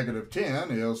 to the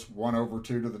 -10 is 1 over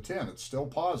 2 to the 10. It's still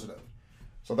positive.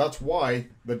 So that's why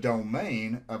the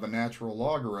domain of a natural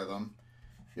logarithm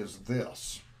is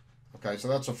this. Okay, so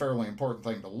that's a fairly important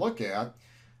thing to look at.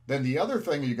 Then the other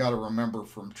thing you got to remember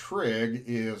from trig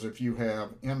is if you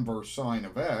have inverse sine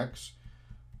of x,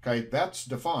 okay, that's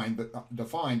defined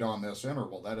on this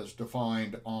interval. That is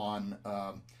defined on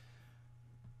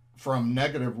from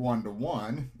 -1 to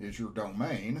 1 is your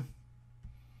domain.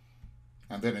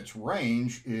 And then its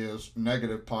range is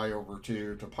 -pi over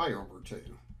 2 to pi over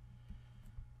 2.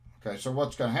 Okay, so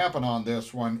what's going to happen on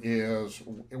this one is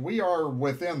we are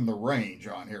within the range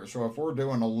on here. So if we're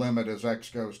doing a limit as x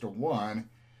goes to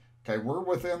 1, okay, we're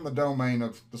within the domain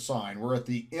of the sine. We're at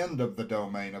the end of the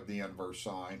domain of the inverse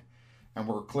sine, and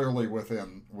we're clearly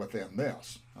within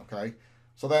this, okay?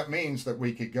 So that means that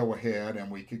we could go ahead and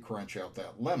we could crunch out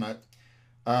that limit.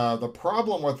 The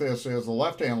problem with this is the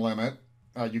left-hand limit,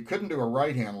 you couldn't do a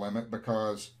right-hand limit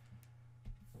because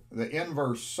the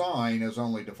inverse sine is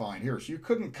only defined here. So you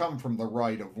couldn't come from the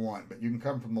right of 1, but you can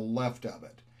come from the left of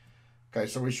it. Okay,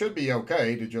 so we should be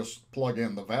okay to just plug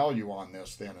in the value on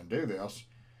this then and do this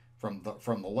from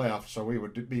the left. So we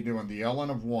would be doing the ln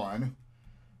of 1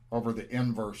 over the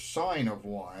inverse sine of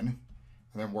 1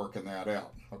 and then working that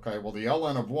out. Okay, well the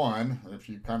ln of 1, if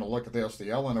you kind of look at this, the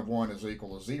ln of 1 is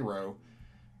equal to 0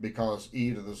 because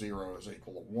e to the 0 is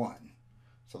equal to 1.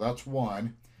 So that's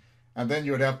 1. And then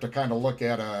you would have to kind of look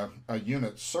at a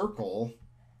unit circle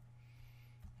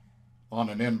on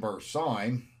an inverse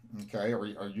sine, okay, or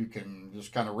you can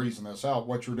just kind of reason this out.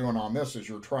 What you're doing on this is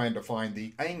you're trying to find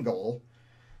the angle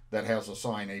that has a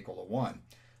sine equal to 1.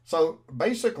 So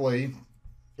basically,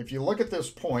 if you look at this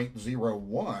point, 0,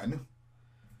 1,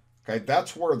 okay,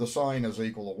 that's where the sine is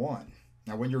equal to 1.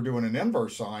 Now, when you're doing an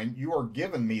inverse sine, you are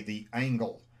giving me the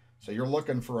angle. So you're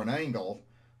looking for an angle,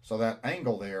 so that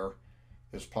angle there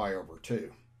is pi over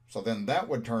 2. So then that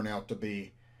would turn out to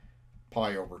be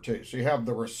pi over 2. So you have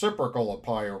the reciprocal of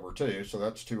pi over 2, so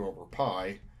that's 2 over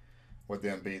pi would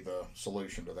then be the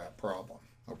solution to that problem.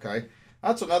 Okay,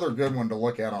 that's another good one to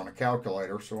look at on a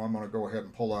calculator. So I'm going to go ahead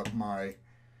and pull up my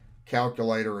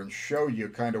calculator and show you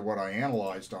kind of what I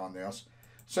analyzed on this.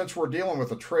 Since we're dealing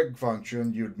with a trig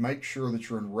function, you'd make sure that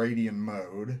you're in radian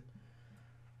mode.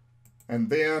 And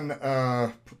then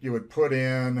you would put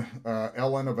in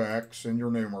ln of x in your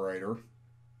numerator.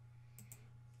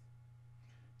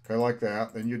 Okay, like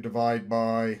that. Then you divide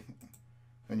by,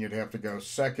 then you'd have to go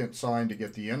second sine to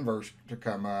get the inverse to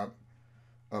come up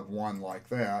of 1 like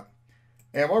that.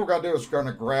 And what we're going to do is we're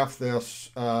going to graph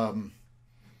this. Now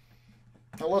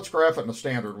let's graph it in a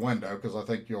standard window because I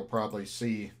think you'll probably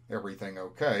see everything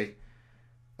okay.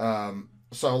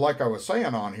 So like I was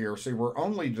saying on here, see, we're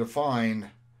only defined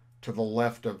to the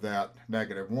left of that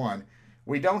 -1.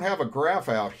 We don't have a graph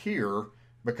out here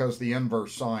because the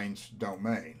inverse sine's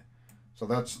domain. So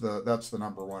that's the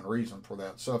number one reason for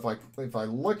that. So if I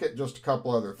look at just a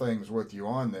couple other things with you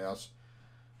on this,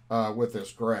 with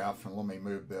this graph, and let me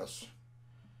move this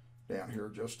down here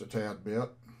just a tad bit,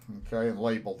 okay, and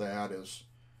label that as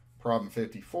problem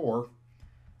 54.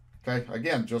 Okay,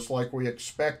 again, just like we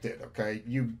expected. Okay,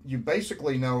 you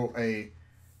basically know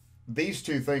these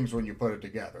two things when you put it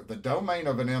together. The domain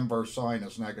of an inverse sine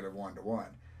is -1 to 1,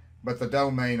 but the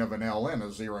domain of an ln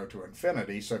is 0 to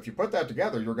infinity. So if you put that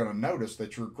together, you're going to notice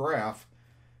that your graph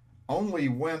only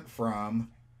went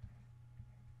from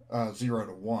 0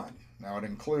 to 1. Now it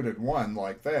included 1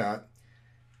 like that,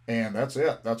 and that's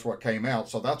it. That's what came out.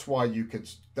 So that's why you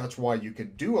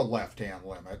could do a left-hand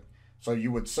limit. So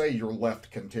you would say you're left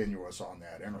continuous on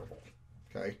that interval.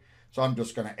 Okay. So I'm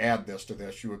just going to add this to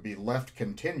this. You would be left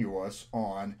continuous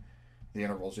on the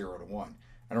interval 0 to 1.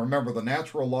 And remember, the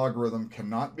natural logarithm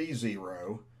cannot be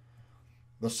 0.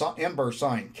 The inverse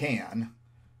sine can.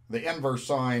 The inverse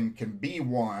sine can be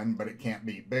 1, but it can't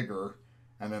be bigger.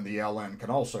 And then the ln can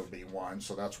also be 1.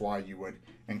 So that's why you would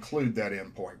include that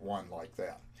endpoint 1 like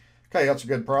that. Okay, that's a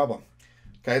good problem.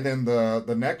 Okay, then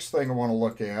the next thing I want to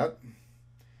look at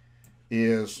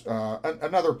is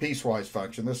another piecewise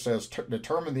function. This says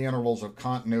determine the intervals of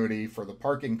continuity for the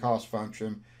parking cost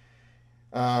function.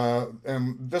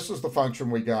 And this is the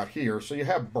function we got here. So you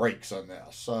have breaks on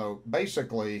this. So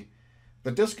basically,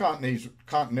 the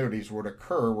discontinuities would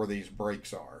occur where these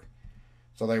breaks are.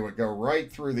 So they would go right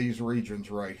through these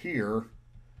regions right here.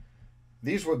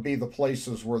 These would be the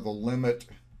places where the limit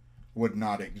would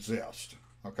not exist.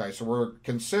 Okay, so we're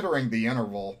considering the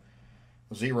interval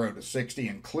 0 to 60,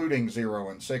 including 0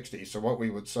 and 60. So what we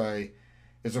would say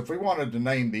is if we wanted to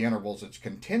name the intervals it's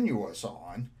continuous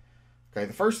on, okay,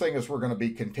 the first thing is we're going to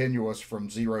be continuous from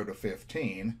 0 to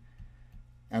 15.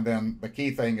 And then the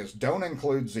key thing is don't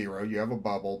include 0, you have a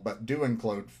bubble, but do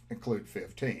include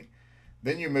 15.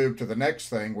 Then you move to the next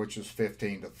thing, which is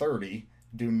 15 to 30.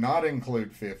 Do not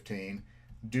include 15,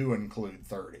 do include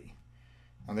 30.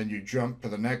 And then you jump to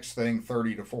the next thing,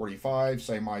 30 to 45,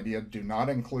 same idea, do not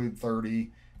include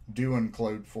 30, do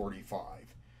include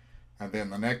 45. And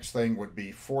then the next thing would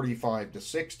be 45 to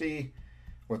 60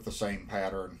 with the same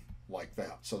pattern like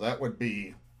that. So that would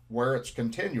be where it's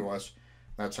continuous,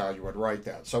 that's how you would write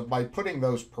that. So by putting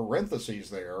those parentheses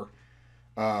there,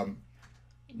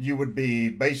 you would be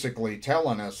basically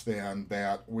telling us then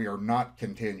that we are not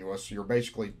continuous. You're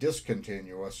basically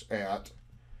discontinuous at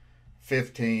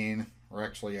 15, or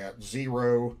actually at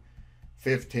 0,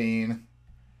 15,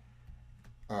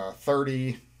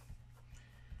 30,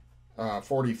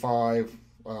 45,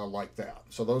 like that.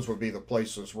 So those would be the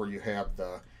places where you have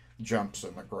the jumps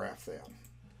in the graph then.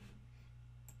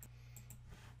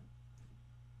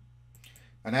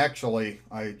 And actually,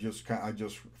 I just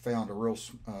found a real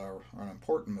an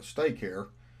important mistake here.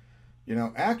 You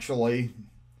know, actually,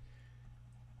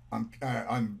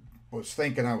 I was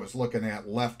thinking I was looking at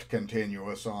left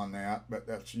continuous on that, but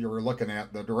that's, you were looking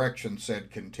at the direction said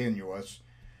continuous.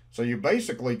 So you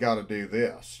basically got to do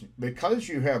this because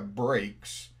you have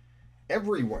breaks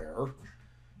everywhere.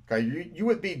 Okay, you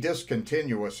would be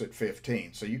discontinuous at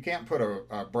 15, so you can't put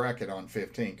a bracket on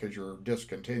 15 because you're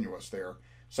discontinuous there.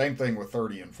 Same thing with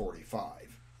 30 and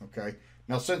 45. Okay,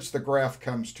 now since the graph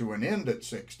comes to an end at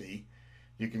 60,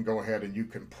 you can go ahead and you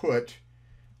can put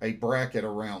a bracket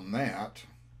around that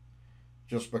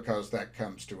just because that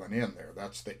comes to an end there.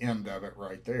 That's the end of it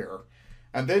right there.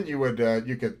 And then you would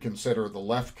you could consider the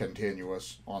left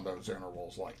continuous on those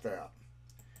intervals like that.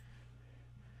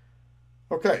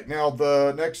 Okay, now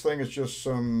the next thing is just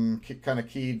some kind of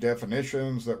key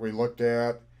definitions that we looked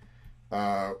at.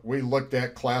 We looked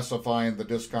at classifying the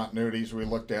discontinuities. We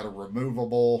looked at a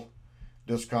removable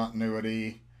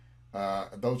discontinuity.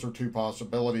 Those are two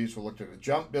possibilities. We looked at a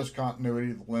jump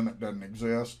discontinuity, the limit doesn't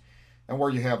exist, and where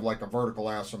you have like a vertical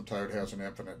asymptote has an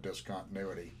infinite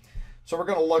discontinuity. So we're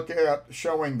going to look at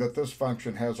showing that this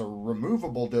function has a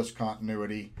removable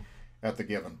discontinuity at the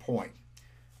given point.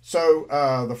 So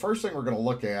the first thing we're going to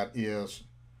look at is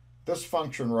this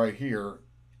function right here.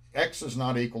 X is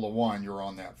not equal to 1, you're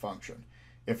on that function.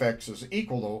 If x is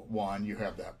equal to 1, you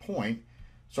have that point.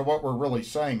 So what we're really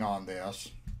saying on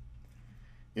this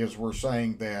is we're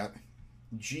saying that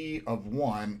g of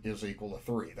 1 is equal to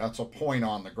 3. That's a point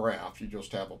on the graph. You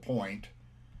just have a point,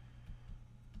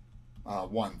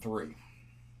 1, 3.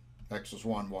 X is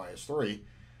 1, y is 3.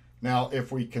 Now,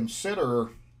 if we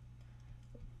consider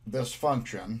this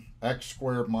function, x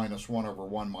squared minus 1 over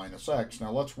 1 minus x,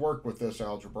 now let's work with this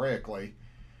algebraically.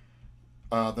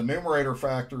 The numerator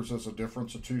factors is a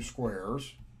difference of 2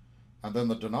 squares. And then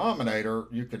the denominator,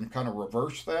 you can kind of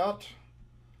reverse that.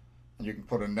 And you can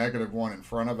put a -1 in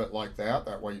front of it like that.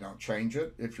 That way you don't change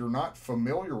it. If you're not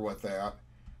familiar with that,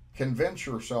 convince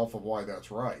yourself of why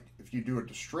that's right. If you do a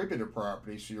distributive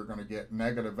property, so you're going to get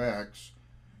 -x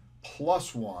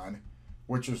plus 1,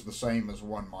 which is the same as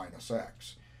 1 minus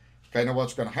x. Okay, now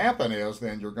what's going to happen is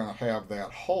then you're going to have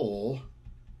that hole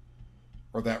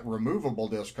or that removable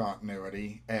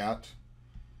discontinuity at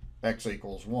x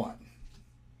equals 1.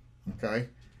 Okay,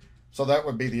 so that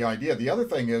would be the idea. The other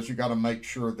thing is you got to make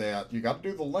sure that you got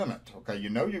to do the limit. Okay, you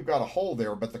know you've got a hole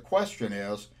there, but the question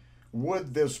is,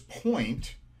 would this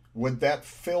point, would that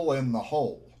fill in the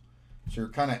hole? So you're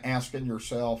kind of asking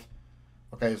yourself,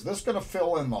 okay, is this going to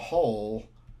fill in the hole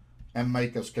and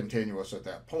make us continuous at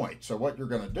that point? So what you're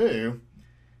going to do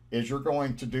is you're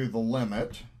going to do the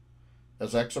limit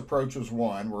as x approaches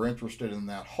 1. We're interested in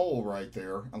that hole right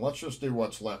there, and let's just do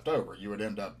what's left over. You would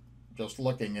end up just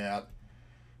looking at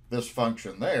this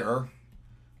function there,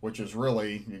 which is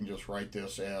really, you can just write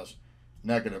this as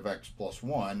negative x plus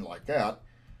 1 like that.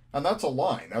 And that's a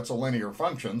line. That's a linear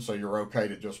function, so you're okay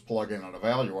to just plug in and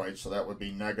evaluate. So that would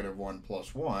be negative 1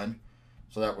 plus 1.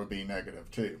 So that would be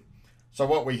negative 2. So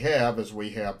what we have is we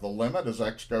have the limit as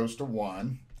x goes to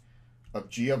 1 of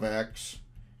g of x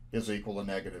is equal to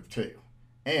negative 2.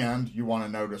 And you want to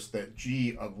notice that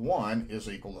g of 1 is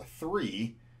equal to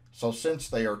 3. So since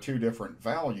they are two different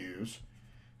values,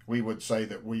 we would say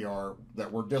that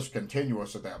we're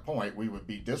discontinuous at that point. We would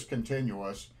be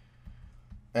discontinuous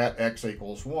at x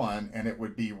equals 1, and it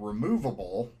would be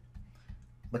removable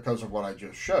because of what I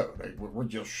just showed. We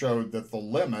just showed that the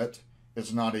limit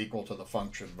is not equal to the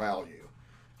function value.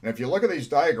 And if you look at these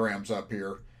diagrams up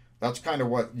here, that's kind of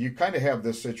what you kind of have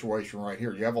this situation right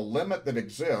here. You have a limit that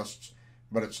exists,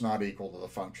 but it's not equal to the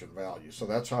function value. So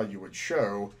that's how you would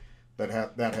show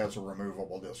that that has a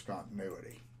removable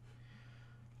discontinuity.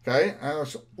 Okay,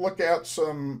 let's look at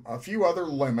a few other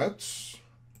limits.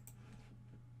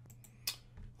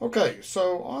 Okay,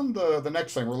 so on the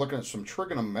next thing, we're looking at some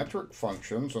trigonometric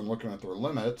functions and looking at their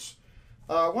limits.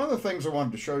 One of the things I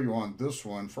wanted to show you on this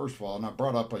one, first of all, and I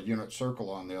brought up a unit circle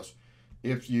on this.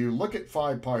 If you look at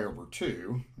 5 pi over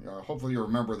 2, hopefully you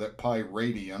remember that pi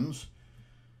radians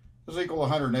is equal to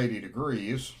 180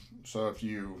 degrees. So if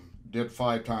you did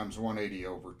 5 times 180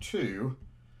 over 2,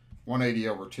 180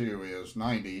 over 2 is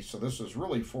 90, so this is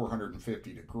really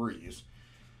 450 degrees,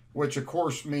 which of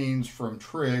course means from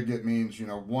trig, it means,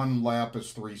 one lap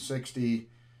is 360,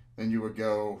 then you would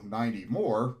go 90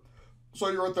 more. So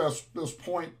you're at this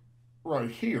point right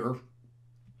here.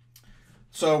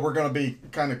 So we're going to be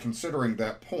kind of considering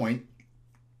that point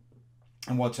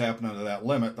and what's happening to that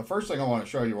limit. The first thing I want to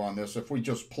show you on this, if we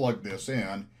just plug this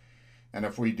in, and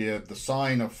if we did the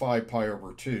sine of 5 pi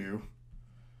over 2,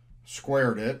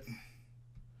 squared it,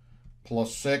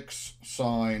 plus 6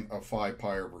 sine of 5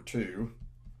 pi over 2,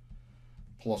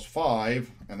 plus 5,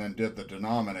 and then did the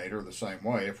denominator the same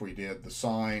way. If we did the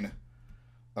sine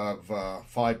of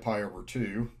 5 pi over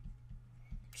 2,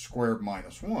 squared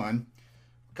minus 1,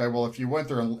 okay, well, if you went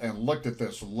there and looked at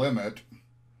this limit,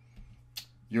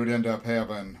 you would end up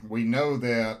having, we know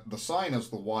that the sine is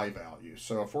the y value.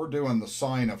 So if we're doing the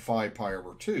sine of 5 pi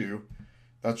over 2,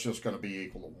 that's just going to be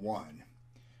equal to 1.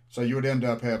 So you would end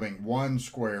up having 1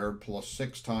 squared plus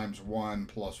 6 times 1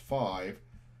 plus 5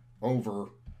 over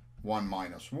 1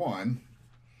 minus 1.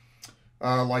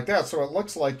 Like that. So it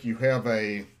looks like you have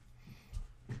a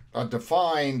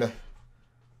defined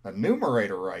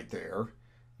numerator right there,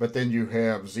 but then you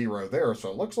have 0 there. So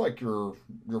it looks like your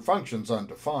function's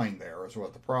undefined there is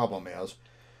what the problem is.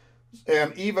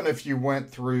 And even if you went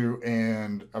through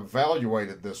and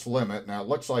evaluated this limit, now it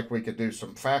looks like we could do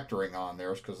some factoring on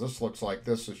there because this looks like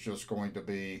this is just going to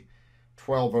be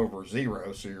 12 over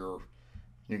 0. So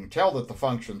you can tell that the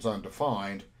function's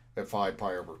undefined at 5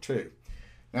 pi over 2.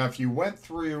 Now if you went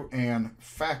through and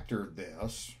factored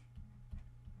this,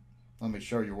 let me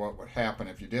show you what would happen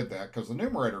if you did that, because the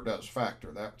numerator does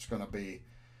factor. That's going to be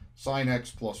sine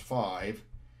x plus 5,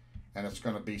 and it's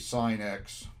going to be sine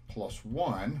x plus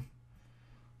 1.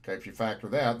 Okay, if you factor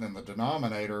that, then the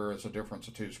denominator is a difference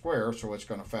of 2 squares, so it's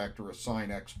going to factor as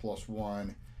sine x plus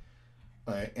 1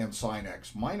 and sine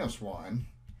x minus 1.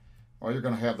 Well, you're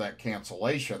going to have that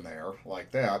cancellation there,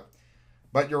 like that.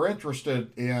 But you're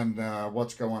interested in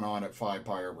what's going on at 5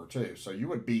 pi over 2. So you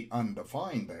would be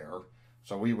undefined there.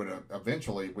 So we would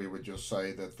eventually, we would just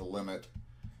say that the limit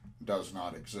does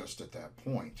not exist at that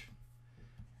point.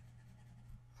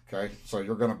 Okay, so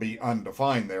you're going to be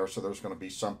undefined there, so there's going to be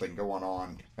something going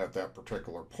on at that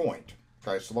particular point.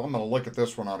 Okay, so I'm going to look at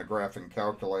this one on a graphing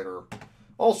calculator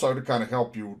also to kind of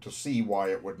help you to see why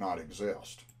it would not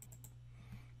exist.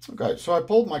 Okay, so I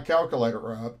pulled my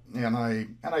calculator up and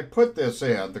I put this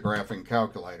in the graphing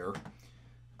calculator.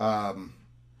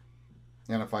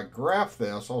 And if I graph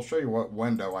this, I'll show you what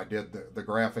window I did the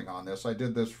graphing on this. I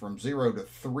did this from 0 to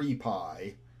 3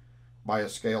 pi by a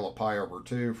scale of pi over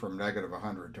 2 from negative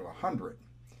 100 to 100.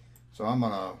 So I'm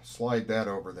going to slide that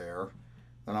over there.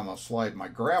 Then I'm going to slide my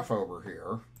graph over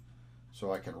here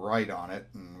so I can write on it,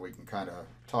 and we can kind of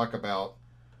talk about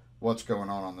what's going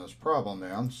on this problem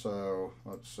then. So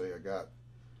let's see, I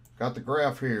got the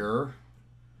graph here,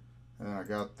 and I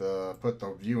got put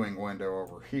the viewing window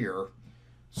over here.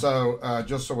 So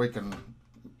just so we can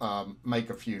make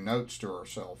a few notes to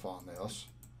ourselves on this.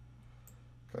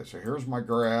 Okay, so here's my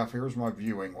graph, here's my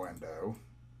viewing window.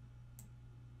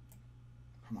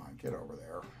 Come on, get over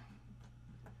there.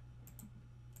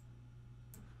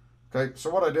 Okay, so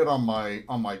what I did on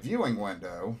my viewing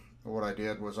window, what I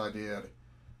did was I did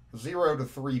 0 to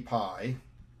 3 pi,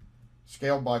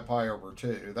 scaled by pi over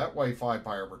 2. That way 5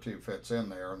 pi over 2 fits in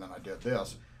there, and then I did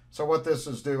this. So what this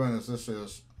is doing is this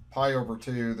is pi over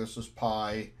 2, this is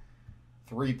pi,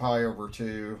 3 pi over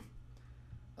 2,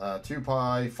 2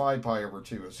 pi, 5 pi over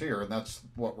 2 is here, and that's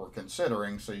what we're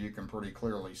considering, so you can pretty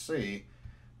clearly see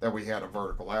that we had a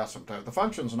vertical asymptote. The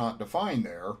function's not defined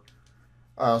there,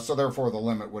 so therefore the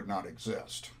limit would not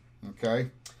exist.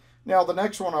 Okay. Now the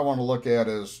next one I want to look at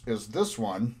is this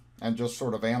one, and just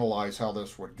sort of analyze how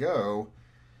this would go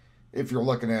if you're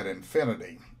looking at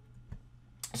infinity.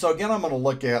 So again, I'm going to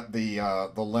look at the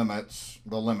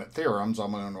limit theorems.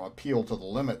 I'm going to appeal to the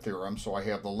limit theorem. So I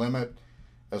have the limit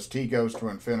as t goes to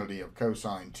infinity of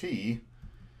cosine t,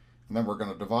 and then we're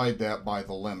going to divide that by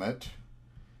the limit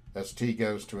as t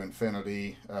goes to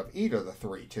infinity of e to the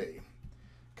 3t.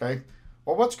 Okay.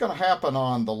 Well, what's going to happen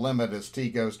on the limit as t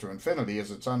goes to infinity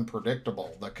is it's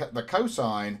unpredictable. The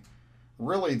cosine,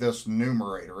 really this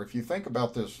numerator, if you think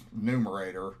about this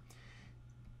numerator,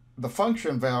 the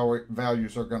function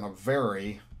values are going to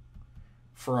vary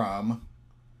from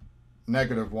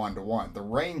 -1 to 1. The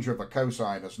range of a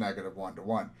cosine is -1 to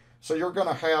 1. So you're going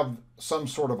to have some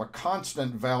sort of a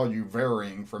constant value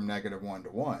varying from -1 to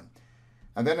 1.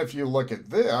 And then if you look at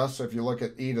this, if you look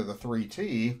at e to the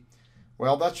 3t,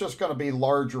 well, that's just going to be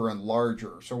larger and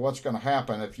larger. So what's going to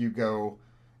happen if you go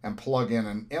and plug in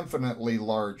an infinitely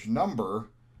large number,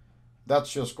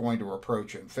 that's just going to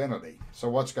approach infinity. So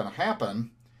what's going to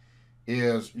happen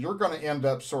is you're going to end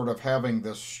up sort of having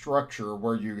this structure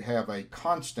where you have a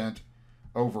constant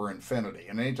over infinity.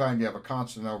 And anytime you have a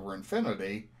constant over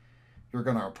infinity, you're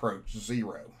going to approach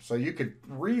 0. So you could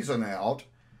reason out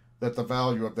that the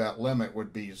value of that limit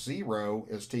would be 0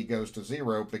 as t goes to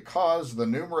 0 because the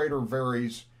numerator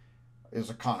varies is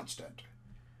a constant.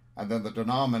 And then the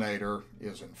denominator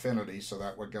is infinity, so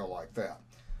that would go like that.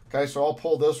 Okay, so I'll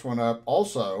pull this one up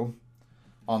also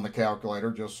on the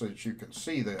calculator just so that you can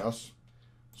see this.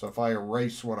 So if I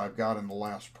erase what I've got in the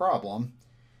last problem,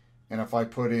 and if I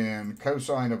put in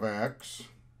cosine of x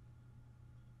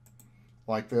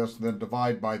like this, then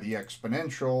divide by the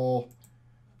exponential,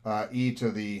 e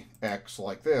to the x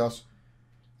like this.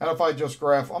 And if I just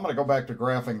graph, I'm going to go back to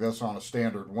graphing this on a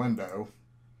standard window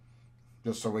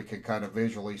just so we can kind of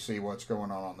visually see what's going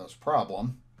on this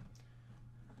problem.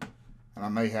 And I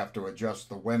may have to adjust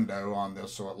the window on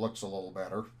this so it looks a little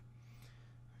better.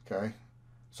 Okay,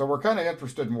 so we're kind of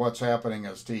interested in what's happening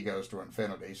as t goes to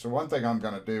infinity. So one thing I'm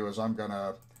going to do is I'm going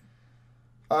to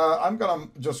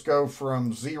just go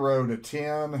from 0 to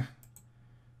 10.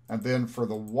 And then for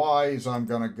the y's, I'm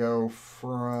going to go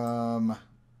from,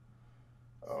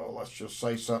 let's just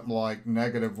say something like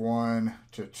 -1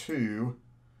 to 2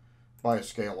 by a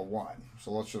scale of 1.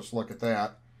 So let's just look at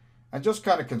that and just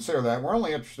kind of consider that. We're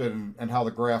only interested in how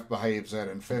the graph behaves at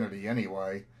infinity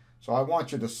anyway. So I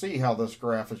want you to see how this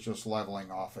graph is just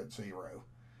leveling off at 0.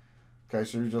 Okay,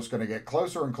 so you're just going to get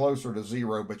closer and closer to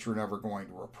 0, but you're never going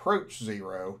to approach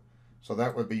 0. So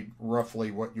that would be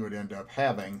roughly what you would end up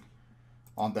having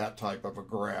on that type of a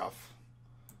graph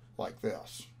like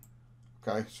this.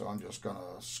 Okay, so I'm just going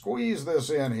to squeeze this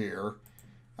in here,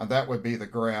 and that would be the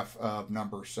graph of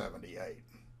number 78.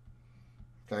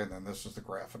 Okay, and then this is the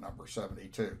graph of number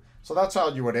 72. So that's how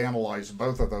you would analyze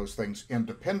both of those things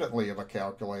independently of a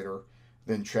calculator,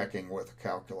 then checking with a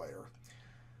calculator.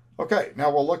 Okay, now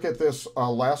we'll look at this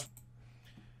last.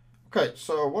 Okay,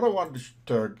 so what I wanted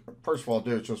to first of all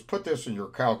do is just put this in your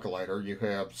calculator. You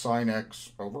have sine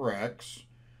x over x,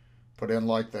 put in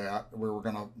like that. We were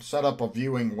going to set up a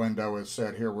viewing window as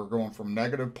said here. We're going from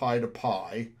 -pi to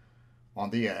pi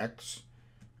on the x.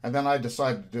 And then I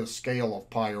decided to do a scale of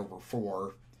pi over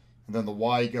 4. And then the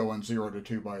y going 0 to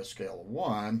 2 by a scale of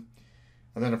 1.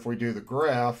 And then if we do the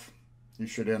graph, you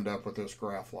should end up with this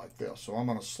graph like this. So I'm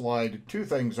going to slide two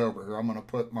things over here. I'm going to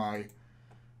put my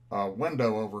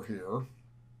window over here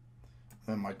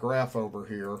and my graph over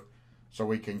here so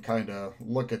we can kind of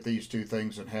look at these two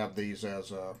things and have these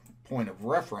as a point of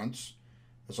reference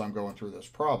as I'm going through this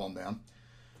problem then.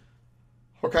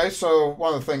 Okay, so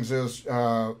one of the things is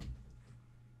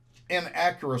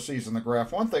inaccuracies in the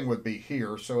graph, one thing would be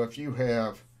here. So if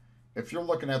you're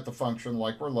looking at the function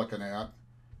like we're looking at,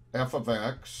 f of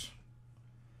x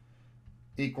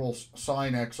equals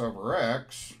sine x over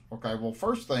x, okay, well,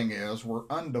 first thing is we're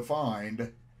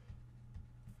undefined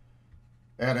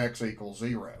at x equals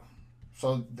 0.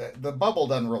 So the bubble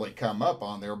doesn't really come up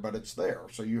on there, but it's there.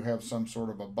 So you have some sort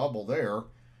of a bubble there.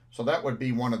 So that would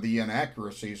be one of the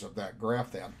inaccuracies of that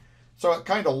graph then. So it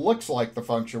kind of looks like the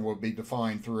function would be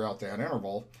defined throughout that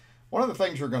interval. One of the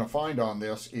things you're going to find on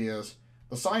this is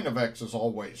the sine of x is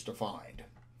always defined.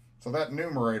 So that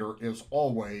numerator is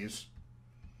always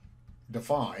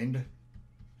defined,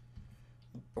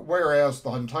 whereas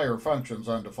the entire function is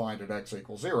undefined at x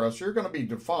equals 0. So you're going to be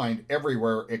defined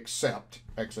everywhere except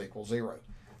x equals 0.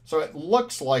 So it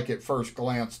looks like at first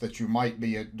glance that you might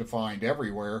be defined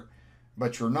everywhere,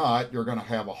 but you're not. You're going to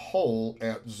have a hole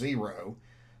at 0.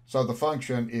 So the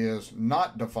function is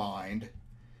not defined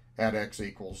at x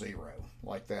equals 0,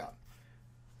 like that.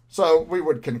 So we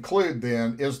would conclude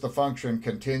then, is the function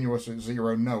continuous at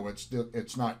 0? No,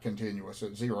 it's not continuous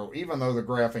at 0, even though the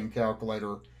graphing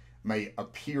calculator may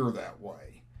appear that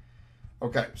way.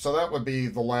 Okay, so that would be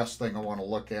the last thing I want to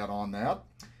look at on that.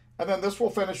 And then this will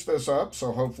finish this up,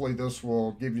 so hopefully this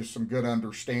will give you some good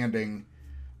understanding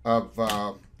of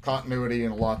continuity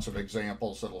and lots of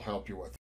examples that will help you with it.